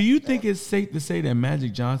 Do you think it's safe to say that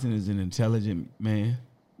Magic Johnson is an intelligent man?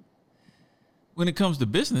 When it comes to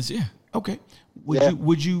business, yeah. Okay.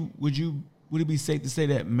 Would you would it be safe to say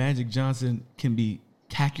that Magic Johnson can be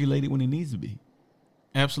calculated when he needs to be?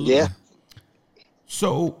 Absolutely. Yeah.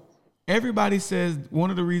 So everybody says one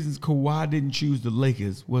of the reasons Kawhi didn't choose the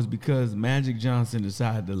Lakers was because Magic Johnson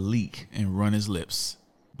decided to leak. And run his lips.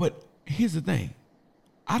 But here's the thing.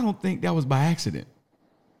 I don't think that was by accident.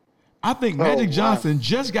 I think Magic Johnson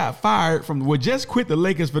just got fired just quit the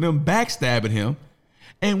Lakers for them backstabbing him.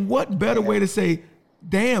 And what better way to say,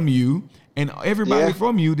 damn you and everybody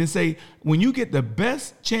from you than say, when you get the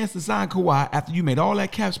best chance to sign Kawhi after you made all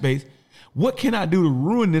that cap space, what can I do to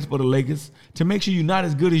ruin this for the Lakers to make sure you're not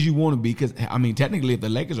as good as you want to be? Because, I mean, technically, if the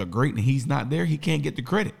Lakers are great and he's not there, he can't get the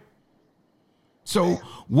credit. So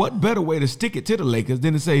what better way to stick it to the Lakers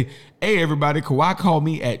than to say, hey, everybody, Kawhi called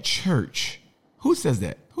me at church. Who says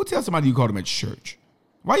that? Who tells somebody you called him at church?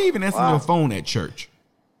 Why you even answering your phone at church?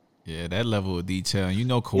 Yeah, that level of detail. You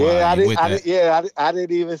know Kawhi I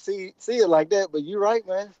didn't even see it like that, but you're right,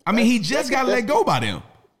 man. I mean, he just got let go by them.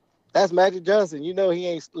 That's Magic Johnson. You know he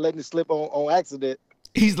ain't letting it slip on accident.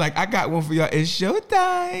 He's like, I got one for y'all. It's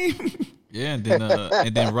showtime. Yeah, and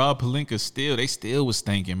then Rob Pelinka they still was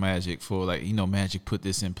thanking Magic for Magic put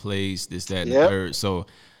this in place, this, that, and the third. So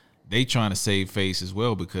they trying to save face as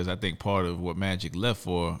well, because I think part of what Magic left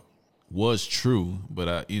for was true, but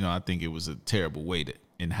I think it was a terrible way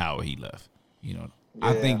in how he left.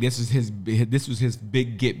 I think this was his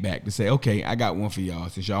big get back to say, okay, I got one for y'all.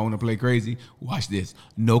 Since y'all want to play crazy, watch this.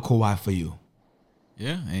 No Kawhi for you.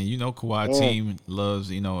 Yeah, and Kawhi team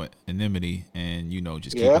loves, anonymity and,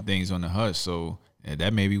 just keeping things on the hush. So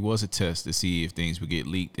that maybe was a test to see if things would get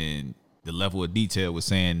leaked, and the level of detail was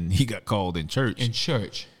saying he got called in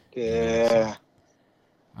church. Yeah.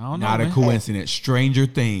 I don't know. Not a coincidence. Stranger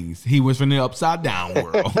things. He was from the upside down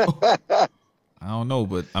world. I don't know,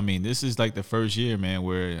 but I mean, this is like the first year, man,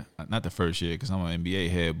 where not the first year because I'm an NBA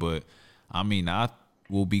head, but I mean, I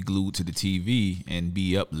will be glued to the TV and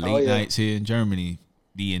be up late nights here in Germany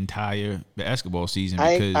the entire basketball season.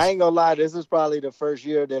 I ain't gonna lie, this is probably the first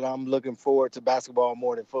year that I'm looking forward to basketball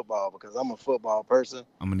more than football, because I'm a football person.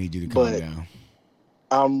 I'm gonna need you to calm down.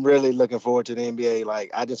 I'm really looking forward to the NBA. Like,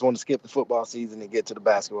 I just want to skip the football season and get to the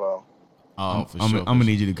basketball. Oh, I'm gonna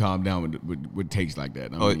need you to calm down with takes like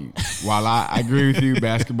that. I mean, while I agree with you,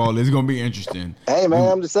 basketball is gonna be interesting. Hey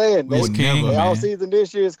man, I'm just saying, all season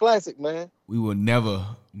this year is classic, man. We will never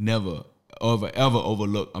ever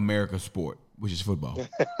overlook America's sport, which is football.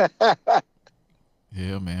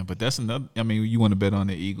 Yeah, man. But that's another. I mean, you want to bet on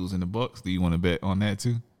the Eagles and the Bucks? Do you want to bet on that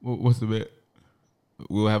too? What's the bet?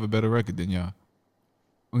 We'll have a better record than y'all.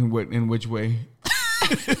 In which way?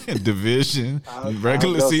 Division,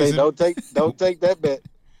 regular season. Don't take that bet.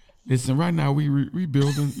 Listen, right now we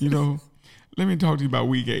rebuilding. Let me talk to you about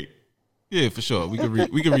week 8. Yeah, for sure. We can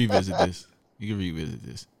revisit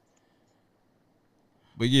this.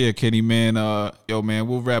 But yeah, Kenny, man, man,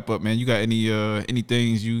 we'll wrap up, man. You got any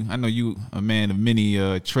things I know you a man of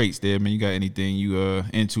many traits there, man. You got anything you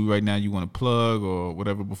into right now you want to plug or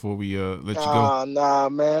whatever before we let you go? Nah,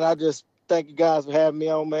 man. I just thank you guys for having me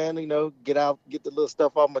on, man. Get the little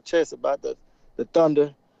stuff off my chest about the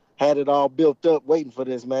Thunder. Had it all built up waiting for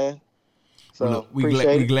this, man. So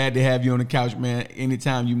we glad to have you on the couch, man.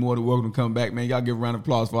 Anytime you more than welcome to come back, man. Y'all give a round of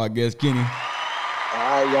applause for our guest, Kenny.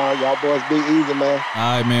 All right, y'all boys be easy, man.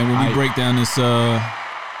 All right, man. When we break down this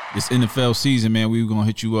NFL season, man, we gonna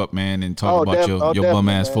hit you up, man, and talk about your bum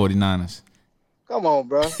ass 49ers. Come on,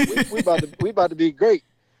 bro. we about to be great.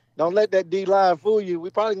 Don't let that D-line fool you. We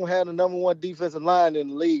probably going to have the number 1 defensive line in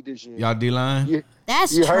the league this year. Y'all D-line?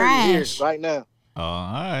 That's you trash. heard it here right now.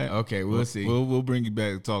 All right. Okay, we'll see. We'll bring you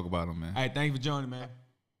back to talk about them, man. All right, thank you for joining, man.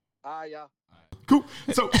 All right, y'all. Cool.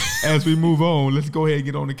 So as we move on, let's go ahead and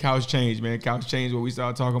get on the couch change, man. Couch change where we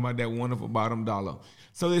start talking about that wonderful bottom dollar.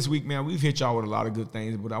 So this week, man, we've hit y'all with a lot of good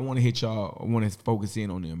things, but I want to focus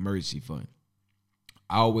in on the emergency fund.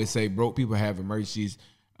 I always say broke people have emergencies.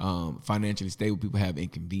 Financially stable people have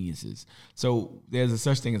inconveniences. So there's a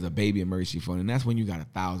such thing as a baby emergency fund, and that's when you got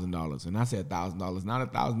 $1,000. And I said $1,000,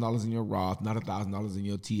 not $1,000 in your Roth, not $1,000 in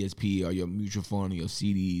your TSP or your mutual fund or your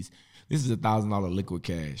CDs. This is $1,000 liquid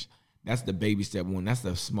cash. That's the baby step one. That's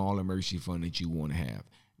the small emergency fund that you want to have.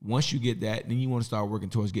 Once you get that, then you want to start working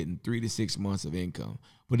towards getting 3 to 6 months of income.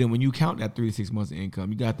 But then when you count that 3 to 6 months of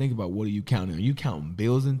income, you got to think about, what are you counting? Are you counting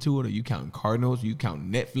bills into it? Are you counting car notes? Are you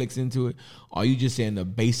counting Netflix into it? Or are you just saying the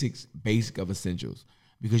basic of essentials?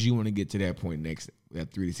 Because you want to get to that point next,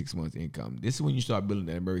 that 3 to 6 months income. This is when you start building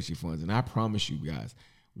that emergency funds. And I promise you guys,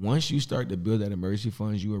 once you start to build that emergency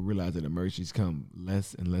funds, you will realize that emergencies come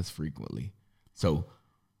less and less frequently. So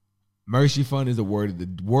emergency fund is the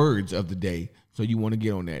words of the day. So you want to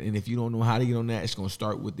get on that. And if you don't know how to get on that, it's going to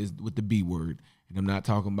start with the B word. And I'm not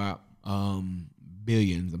talking about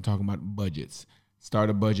billions. I'm talking about budgets. Start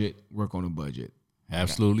a budget, work on a budget.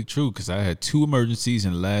 Absolutely true, because I had 2 emergencies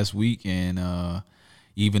in the last week, and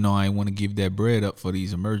even though I want to give that bread up for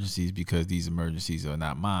these emergencies because these emergencies are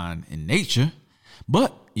not mine in nature,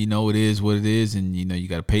 but, you know, it is what it is, and, you know, you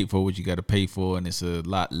got to pay for what you got to pay for, and it's a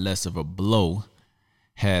lot less of a blow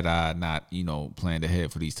had I not, you know, planned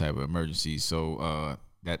ahead for these type of emergencies. So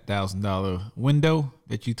that $1,000 window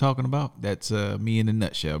that you talking about, that's me in a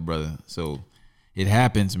nutshell, brother. So it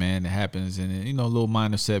happens, man. It happens, and, you know, a little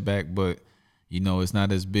minor setback, but, you know, it's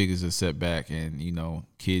not as big as a setback, and, you know,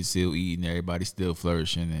 kids still eating, everybody's still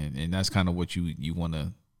flourishing, and that's kind of what you want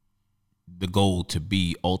to, the goal to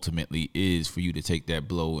be ultimately is for you to take that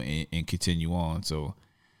blow and continue on. So,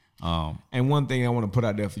 and one thing I want to put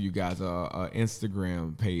out there for you guys,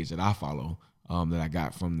 Instagram page that I follow, that I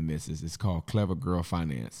got from the missus, it's called Clever Girl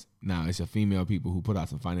Finance. Now, it's a female people who put out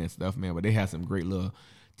some finance stuff, man, but they have some great little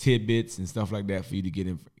tidbits and stuff like that for you to get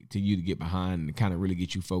in, to get behind and kind of really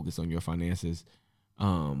get you focused on your finances.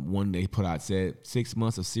 One they put out said 6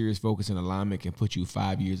 months of serious focus and alignment can put you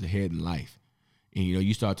 5 years ahead in life. And, you know,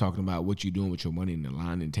 you start talking about what you're doing with your money in the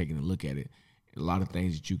line and taking a look at it. A lot of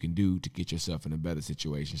things that you can do to get yourself in a better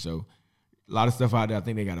situation. So a lot of stuff out there. I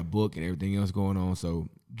think they got a book and everything else going on. So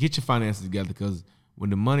get your finances together, because when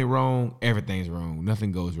the money wrong, everything's wrong.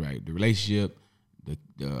 Nothing goes right. The relationship, the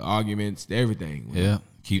arguments, everything. Yeah.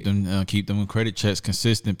 Keep them credit checks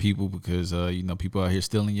consistent, people, because you know, people out here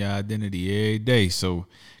stealing your identity every day. So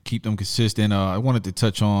keep them consistent. I wanted to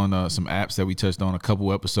touch on some apps that we touched on a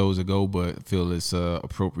couple episodes ago, but feel it's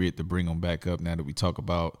appropriate to bring them back up now that we talk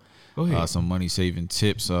about some money saving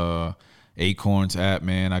tips. Acorns app,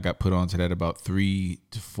 man, I got put onto that about 3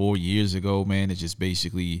 to 4 years ago, man. It's just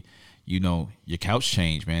basically, you know, your couch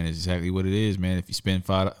change, man. It's exactly what it is, man. If you spend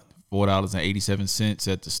 $4.87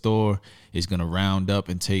 at the store, it's gonna round up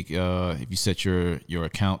and take. If you set your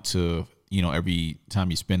account to, you know, every time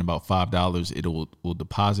you spend about $5, it will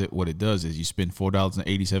deposit. What it does is you spend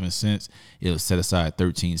 $4.87, it'll set aside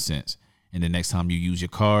 13 cents. And the next time you use your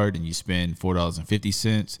card and you spend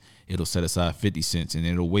 $4.50, it'll set aside 50 cents, and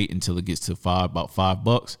it'll wait until it gets to about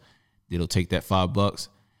 $5. It'll take that $5,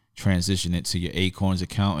 transition it to your Acorns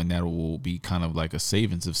account, and that will be kind of like a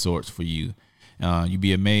savings of sorts for you. You'd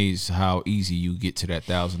be amazed how easy you get to that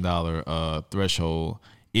 $1,000 threshold.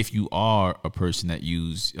 If you are a person that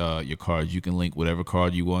use your cards, you can link whatever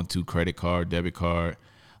card you want to, credit card, debit card,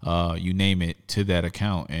 you name it, to that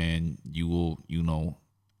account, and you will, you know,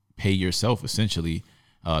 pay yourself essentially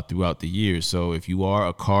throughout the year. So if you are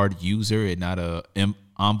a card user and not a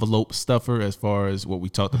envelope stuffer, as far as what we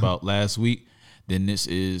talked about last week, then this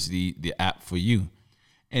is the app for you.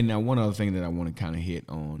 And now one other thing that I want to kind of hit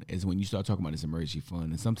on is when you start talking about this emergency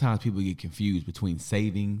fund, and sometimes people get confused between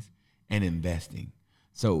savings and investing.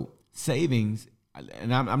 So savings,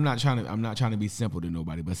 and I'm not trying to be simple to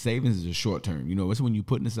nobody, but savings is a short term. You know, it's when you're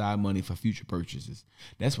putting aside money for future purchases.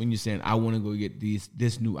 That's when you're saying, I want to go get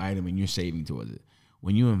this new item, and you're saving towards it.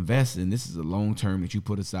 When you invest, and this is a long term that you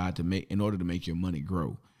put aside in order to make your money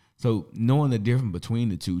grow. So knowing the difference between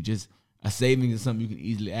the two, just a savings is something you can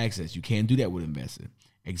easily access. You can't do that with investing.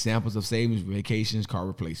 Examples of savings: vacations, car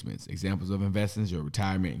replacements. Examples of investments: your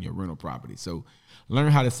retirement and your rental property. So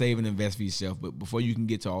learn how to save and invest for yourself. But before you can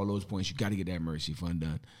get to all those points, you got to get that emergency fund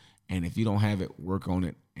done. And if you don't have it, work on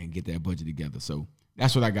it and get that budget together. So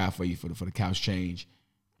that's what I got for you for the couch change.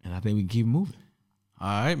 And I think we can keep moving. All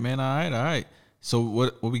right, man. All right. So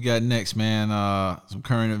what we got next, man? Some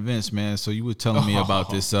current events, man. So you were telling me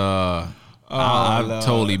about this. I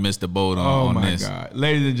totally missed the boat on this. Oh, my God.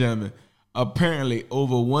 Ladies and gentlemen, apparently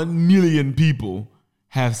over 1 million people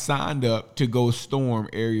have signed up to go storm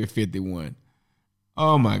Area 51.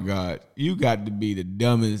 Oh, my God. You got to be the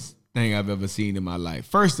dumbest thing I've ever seen in my life.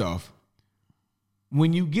 First off,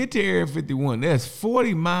 when you get to Area 51, there's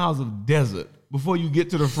 40 miles of desert before you get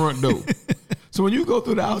to the front door. So when you go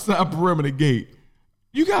through the outside perimeter gate,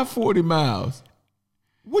 you got 40 miles.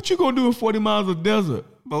 What you going to do in 40 miles of desert?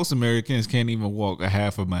 Most Americans can't even walk a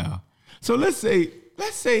half a mile. So let's say,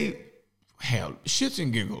 hell, shits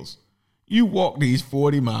and giggles, you walk these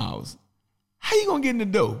 40 miles. How you gonna get in the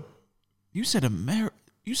door? You said a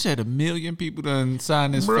million people done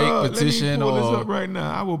signed this fake petition. Let me pull this up right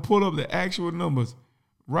now. I will pull up the actual numbers.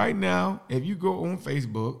 Right now, if you go on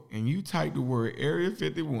Facebook and you type the word Area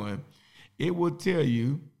 51, it will tell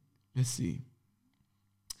you, let's see,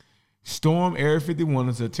 storm Area 51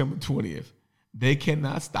 on September 20th. They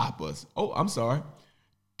cannot stop us. Oh, I'm sorry.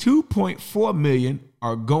 2.4 million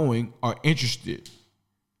are interested.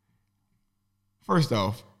 First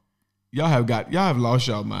off, y'all have lost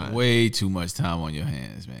y'all mind. Way too much time on your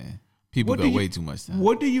hands, man. People got way too much time.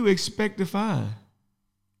 What do you expect to find?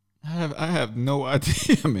 I have no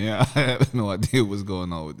idea, man. I have no idea what's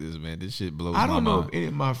going on with this, man. This shit blows my mind. I don't know if any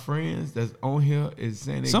of my friends that's on here is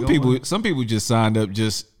saying some people just signed up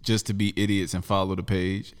just to be idiots and follow the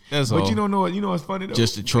page. That's all. But you don't know what what's funny though?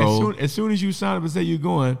 Just to troll. As soon as you sign up and say you're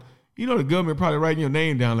going, the government probably writing your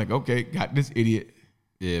name down like, okay, got this idiot.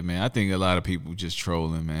 Yeah, man. I think a lot of people just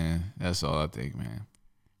trolling, man. That's all I think, man.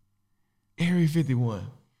 Area 51.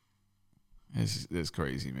 That's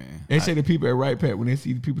crazy, man. They say the people at Right Pat, when they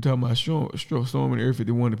see the people talking about storming Area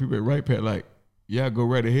 51, the people at Right Pat like, yeah, go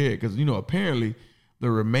right ahead. Because, apparently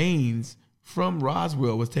the remains from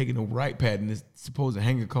Roswell was taken to Right Pat in this supposed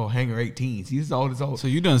hangar called Hangar 18. See, this is all. So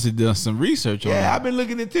you done some research on that. Yeah, I've been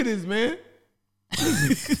looking into this, man.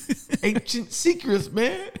 Ancient secrets,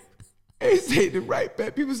 man. They say the Right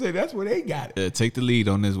Pat. People say that's where they got it. Yeah, take the lead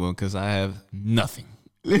on this one because I have nothing.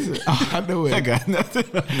 Listen, I know it. I got nothing.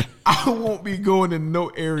 I won't be going in no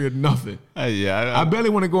area, nothing. I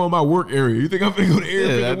barely want to go in my work area. You think I'm going to go to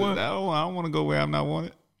Area 51? I don't want to go where I'm not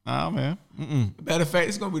wanted. Nah, man. Matter of fact,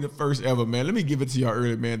 it's going to be the first ever, man. Let me give it to y'all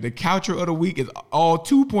early, man. The Coucher of the Week is all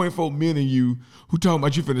 2.4 million of you who talking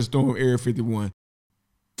about you finna storm Area 51.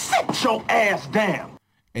 Sit your ass down.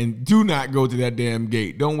 And do not go to that damn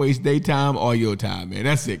gate. Don't waste their time or your time, man.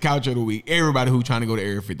 That's it. Coucher of the Week. Everybody who trying to go to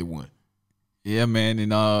Area 51. Yeah, man,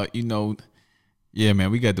 and yeah,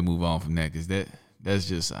 man, we got to move on from that because that's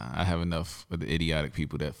just I have enough of the idiotic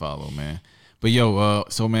people that follow, man. But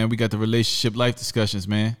so man, we got the relationship life discussions,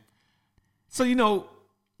 man. So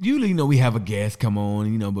usually we have a guest come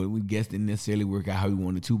on, but we guests didn't necessarily work out how we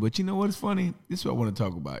wanted to. But you know what is funny? This is what I want to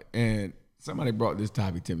talk about. And somebody brought this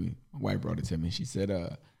topic to me. My wife brought it to me. She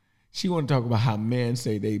said she want to talk about how men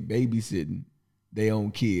say they babysitting their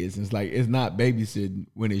own kids. And it's like it's not babysitting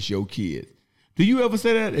when it's your kids. Do you ever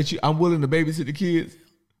say that I'm willing to babysit the kids?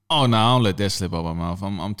 Oh no, I don't let that slip out my mouth.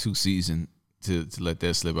 I'm too seasoned to let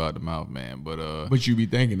that slip out the mouth, man. But you be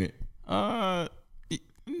thinking it. Not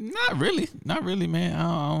really, man.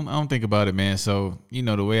 I don't think about it, man. So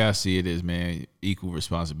the way I see it is, man, equal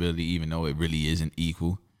responsibility, even though it really isn't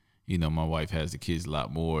equal. My wife has the kids a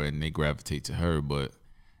lot more, and they gravitate to her, but.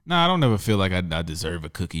 I don't ever feel like I deserve a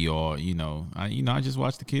cookie or, I just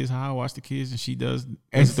watch the kids how I watch the kids and she does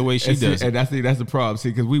the way she does. And that's the problem. See,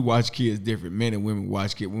 because we watch kids different. Men and women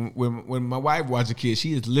watch kids. When my wife watches kids,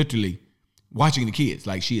 she is literally watching the kids.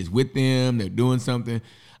 Like she is with them. They're doing something.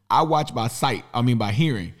 I watch by sight. I mean, by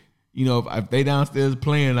hearing. If they downstairs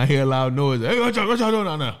playing, I hear a loud noise. Hey, what y'all doing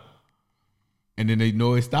down there? And then they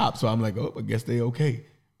know it stops. So I'm like, oh, I guess they okay.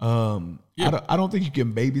 Yeah. I don't think you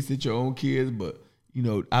can babysit your own kids, but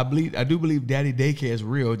I do believe daddy daycare is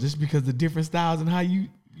real just because the different styles and how you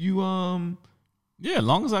yeah, as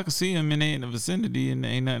long as I can see them and they in the vicinity and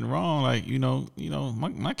there ain't nothing wrong, like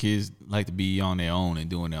my kids like to be on their own and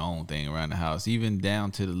doing their own thing around the house, even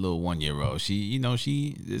down to the little 1-year-old.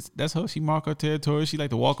 That's her. She mark her territory. She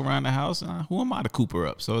like to walk around the house. Who am I to coop her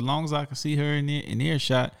up? So as long as I can see her in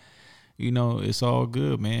earshot, it's all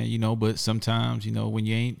good, man. But sometimes when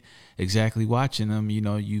you ain't exactly watching them,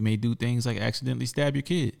 you may do things like accidentally stab your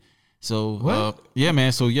kid. So yeah,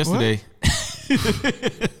 man. So yesterday,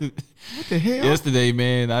 what the hell? Yesterday,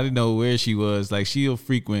 man, I didn't know where she was. Like she'll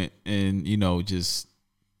frequent and just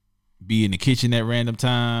be in the kitchen at random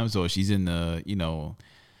times, or she's in the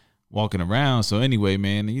walking around. So anyway,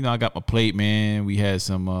 man, I got my plate, man. We had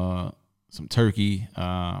some turkey,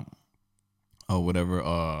 or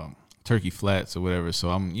whatever, turkey flats or whatever. So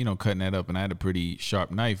I'm, cutting that up, and I had a pretty sharp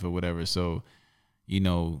knife or whatever. So,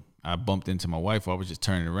 I bumped into my wife. I was just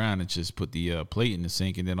turning around and just put the plate in the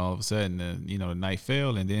sink, and then all of a sudden, the knife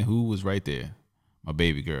fell, and then who was right there? My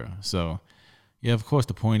baby girl. So, yeah, of course,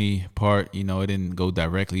 the pointy part, it didn't go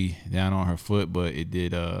directly down on her foot, but it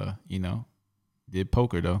did, did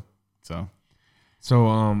poke her though. So,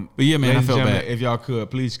 but yeah, man, I felt bad. If y'all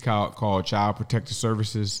could, please call Child Protective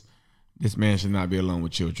Services. This man should not be alone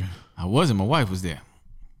with children. I wasn't. My wife was there.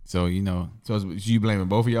 So, So you blaming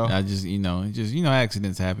both of y'all? I just,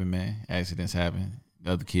 accidents happen, man. Accidents happen.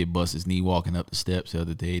 The other kid bust his knee walking up the steps the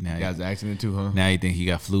other day. Now he got an accident too, huh? Now he think he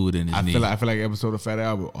got fluid in his knee. I feel like episode of Fat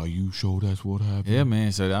Albert. Are you sure that's what happened? Yeah,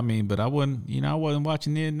 man. So, but I wasn't, I wasn't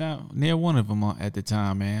watching near one of them at the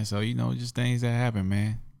time, man. So, just things that happen,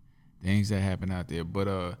 man. Things that happen out there.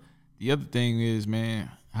 But the other thing is,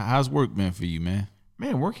 man, how's work been for you, man?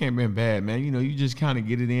 Man, work ain't been bad, man. You just kind of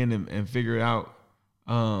get it in and figure it out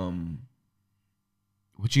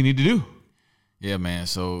what you need to do. Yeah, man.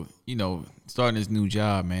 So, starting this new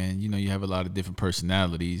job, man, you have a lot of different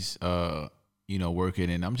personalities, working.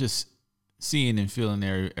 And I'm just seeing and feeling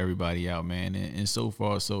everybody out, man. And so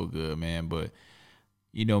far, so good, man. But,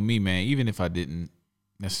 you know me, man, even if I didn't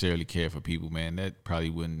necessarily care for people, man, that probably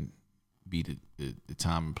wouldn't be the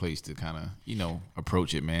time and place to kind of, you know,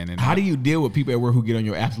 approach it, man. And how do you deal with people at work who get on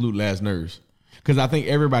your absolute last nerves? Because I think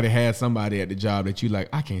everybody has somebody at the job that you like,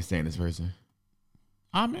 I can't stand this person.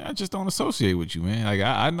 I mean, I just don't associate with you, man. Like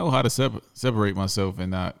I know how to separate myself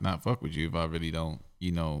and not fuck with you if I really don't,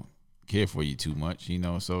 you know, care for you too much, you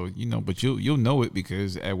know. So, you know, but you'll know it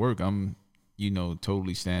because at work I'm, you know,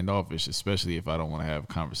 totally standoffish, especially if I don't want to have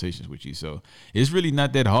conversations with you. So it's really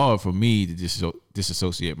not that hard for me to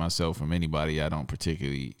disassociate myself from anybody I don't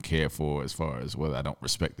particularly care for, as far as whether I don't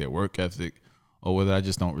respect their work ethic or whether I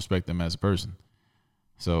just don't respect them as a person.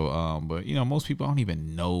 So, but you know, most people I don't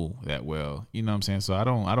even know that well, you know what I'm saying? So I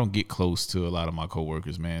don't get close to a lot of my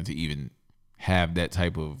coworkers, man, to even have that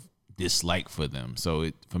type of dislike for them.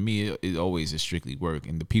 So for me, it always is strictly work.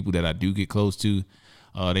 And the people that I do get close to,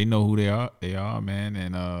 they know who they are, man.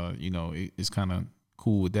 And, you know, it's kind of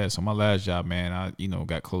cool with that. So my last job, man, I, you know,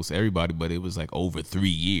 got close to everybody, but it was like over 3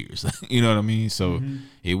 years, you know what I mean? So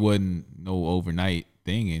it wasn't no overnight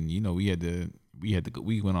thing. And, you know, we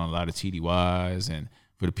went on a lot of TDYs, and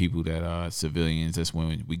for the people that are civilians, that's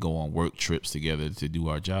when we go on work trips together to do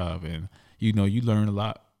our job. And, you know, you learn a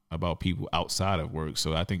lot about people outside of work.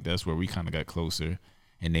 So I think that's where we kind of got closer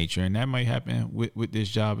in nature. And that might happen with this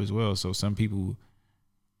job as well. So some people,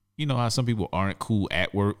 you know how some people aren't cool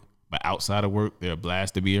at work, but outside of work, they're a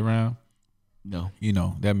blast to be around? No. You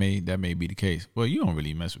know, that may be the case. Well, you don't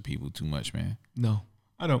really mess with people too much, man. No,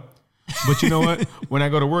 I don't. But you know what? When I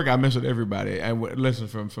go to work, I mess with everybody. I listen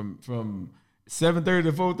from 7:30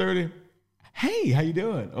 to 4:30. Hey, how you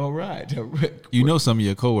doing? All right. You know some of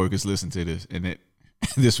your coworkers listen to this, and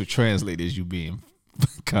this would translate as you being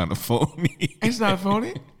kind of phony. It's not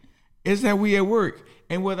phony. It's that we at work.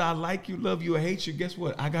 And whether I like you, love you, or hate you, guess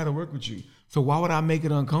what? I got to work with you. So why would I make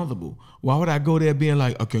it uncomfortable? Why would I go there being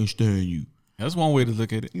like, I can't stand you? That's one way to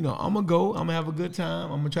look at it. You know, I'm going to go. I'm going to have a good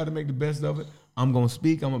time. I'm going to try to make the best of it. I'm going to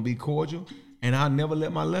speak. I'm going to be cordial. And I'll never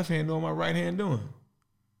let my left hand know what my right hand doing.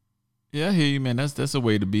 Yeah, I hear you, man. That's a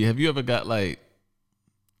way to be. Have you ever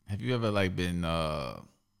been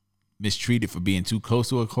mistreated for being too close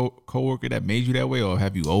to a coworker that made you that way? Or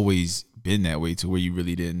have you always been that way to where you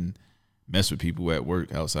really didn't mess with people at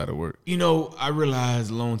work, outside of work? You know, I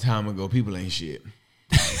realized a long time ago, people ain't shit.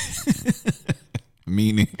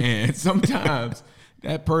 Meaning? And sometimes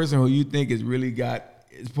that person who you think is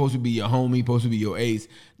supposed to be your homie, supposed to be your ace,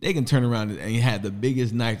 they can turn around and have the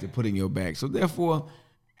biggest knife to put in your back. So therefore,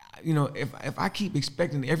 you know, if I keep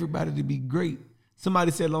expecting everybody to be great,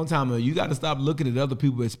 somebody said a long time ago, you got to stop looking at other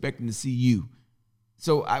people expecting to see you.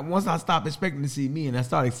 So once I stopped expecting to see me and I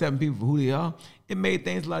started accepting people for who they are, it made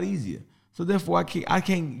things a lot easier. So therefore,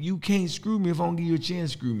 you can't screw me if I don't give you a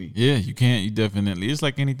chance to screw me. Yeah, you can't. You definitely. It's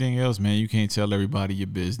like anything else, man. You can't tell everybody your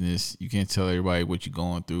business. You can't tell everybody what you're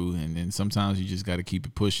going through. And then sometimes you just got to keep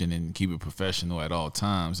it pushing and keep it professional at all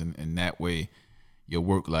times. And that way, your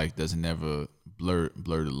work life doesn't ever blur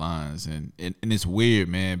the lines. And it's weird,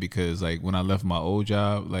 man, because like when I left my old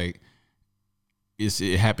job, like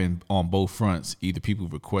it happened on both fronts. Either people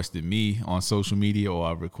requested me on social media or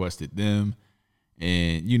I requested them.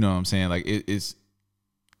 And you know what I'm saying? Like it's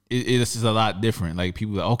a lot different. Like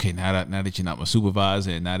people are like, okay, now that you're not my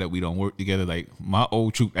supervisor and now that we don't work together, like my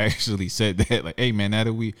old troop actually said that, like, hey man, now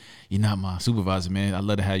that you're not my supervisor, man, I'd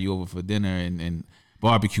love to have you over for dinner and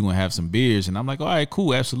barbecue and have some beers. And I'm like, all right,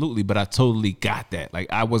 cool, absolutely. But I totally got that.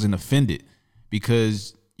 Like I wasn't offended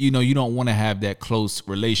because, you know, you don't want to have that close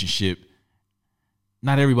relationship.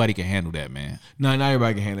 Not everybody can handle that, man. No, not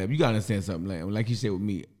everybody can handle that. You got to understand something. Like you said with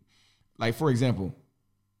me, like, for example,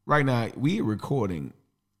 right now, we are recording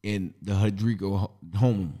in the Hadrico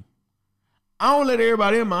home. I don't let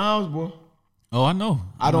everybody in my house, boy. Oh, I know.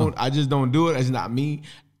 I just don't do it. It's not me.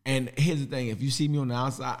 And here's the thing. If you see me on the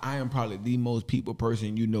outside, I am probably the most people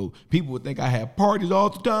person you know. People would think I have parties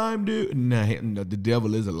all the time, dude. Nah, the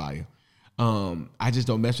devil is a liar. I just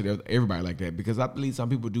don't mess with everybody like that because I believe some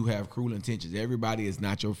people do have cruel intentions. Everybody is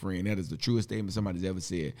not your friend. That is the truest statement somebody's ever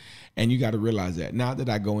said. And you got to realize that. Not that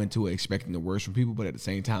I go into it expecting the worst from people, but at the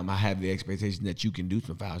same time, I have the expectation that you can do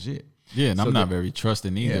some foul shit. Yeah, and I'm not very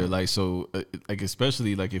trusting either. Yeah. Like, so, like,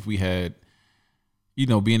 especially like if we had, you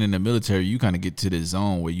know, being in the military, you kind of get to this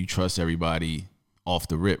zone where you trust everybody off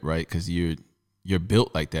the rip, right? Because you're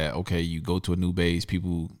built like that. Okay, you go to a new base,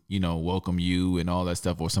 people, you know, welcome you and all that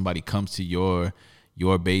stuff, or somebody comes to your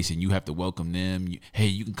base and you have to welcome them. Hey,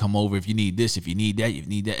 you can come over if you need this, if you need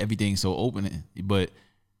that, everything's so open. But,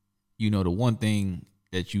 you know, the one thing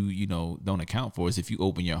that you know, don't account for is if you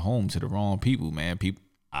open your home to the wrong people, man.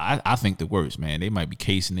 I think the worst, man. They might be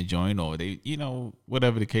casing the joint or they,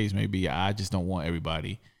 whatever the case may be. I just don't want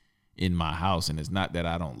everybody in my house. And it's not that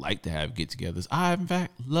I don't like to have get-togethers. I, in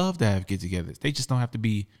fact, love to have get-togethers. They just don't have to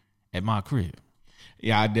be at my crib.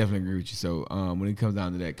 Yeah, I definitely agree with you. So when it comes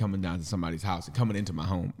down to that, coming down to somebody's house and coming into my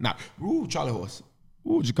home. Now, Charlie horse.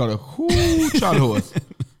 What you call it? Charlie horse.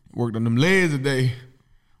 Worked on them legs today.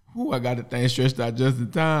 I got the thing stretched out just in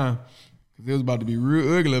time. It was about to be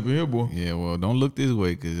real ugly up in here, boy. Yeah, well, don't look this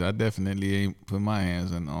way because I definitely ain't put my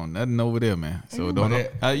hands on nothing over there, man. So don't.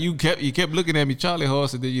 You kept looking at me, Charlie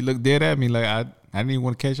horse, and then you looked dead at me like I didn't even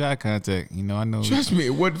want to catch eye contact. I know. Trust me, it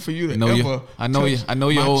wasn't for you to I know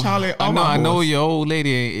your old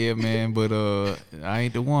lady ain't here, man, but I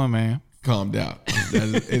ain't the one, man. Calm down.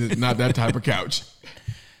 It is not that type of couch.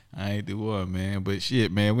 I ain't the one, man. But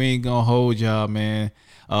shit, man, we ain't gonna hold y'all, man.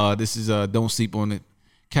 This is Don't Sleep on It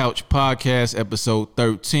Couch Podcast, episode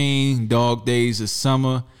 13, Dog Days of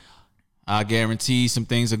Summer. I guarantee some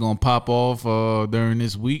things are going to pop off during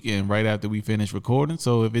this week and right after we finish recording.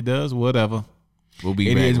 So if it does, whatever. We'll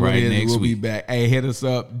be back right next week. We'll be back. Hey, hit us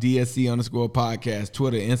up, DSC_podcast,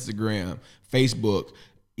 Twitter, Instagram, Facebook.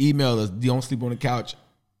 Email us,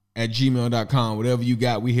 don'tsleeponthecouch@gmail.com. Whatever you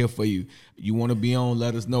got, we here for you. You want to be on,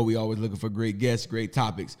 let us know. We always looking for great guests, great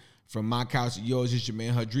topics. From my couch to yours, it's your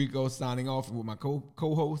man Hadrico signing off with my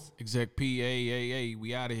co-host. Exec PAAA.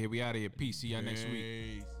 We out of here. Peace. See y'all next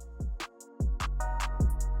week.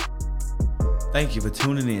 Thank you for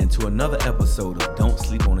tuning in to another episode of Don't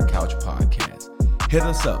Sleep on the Couch podcast. Hit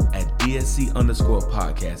us up at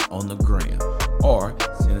DSC_podcast on the gram or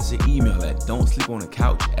send us an email at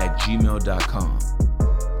don'tsleeponthecouch@gmail.com.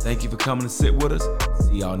 Thank you for coming to sit with us.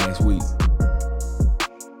 See y'all next week.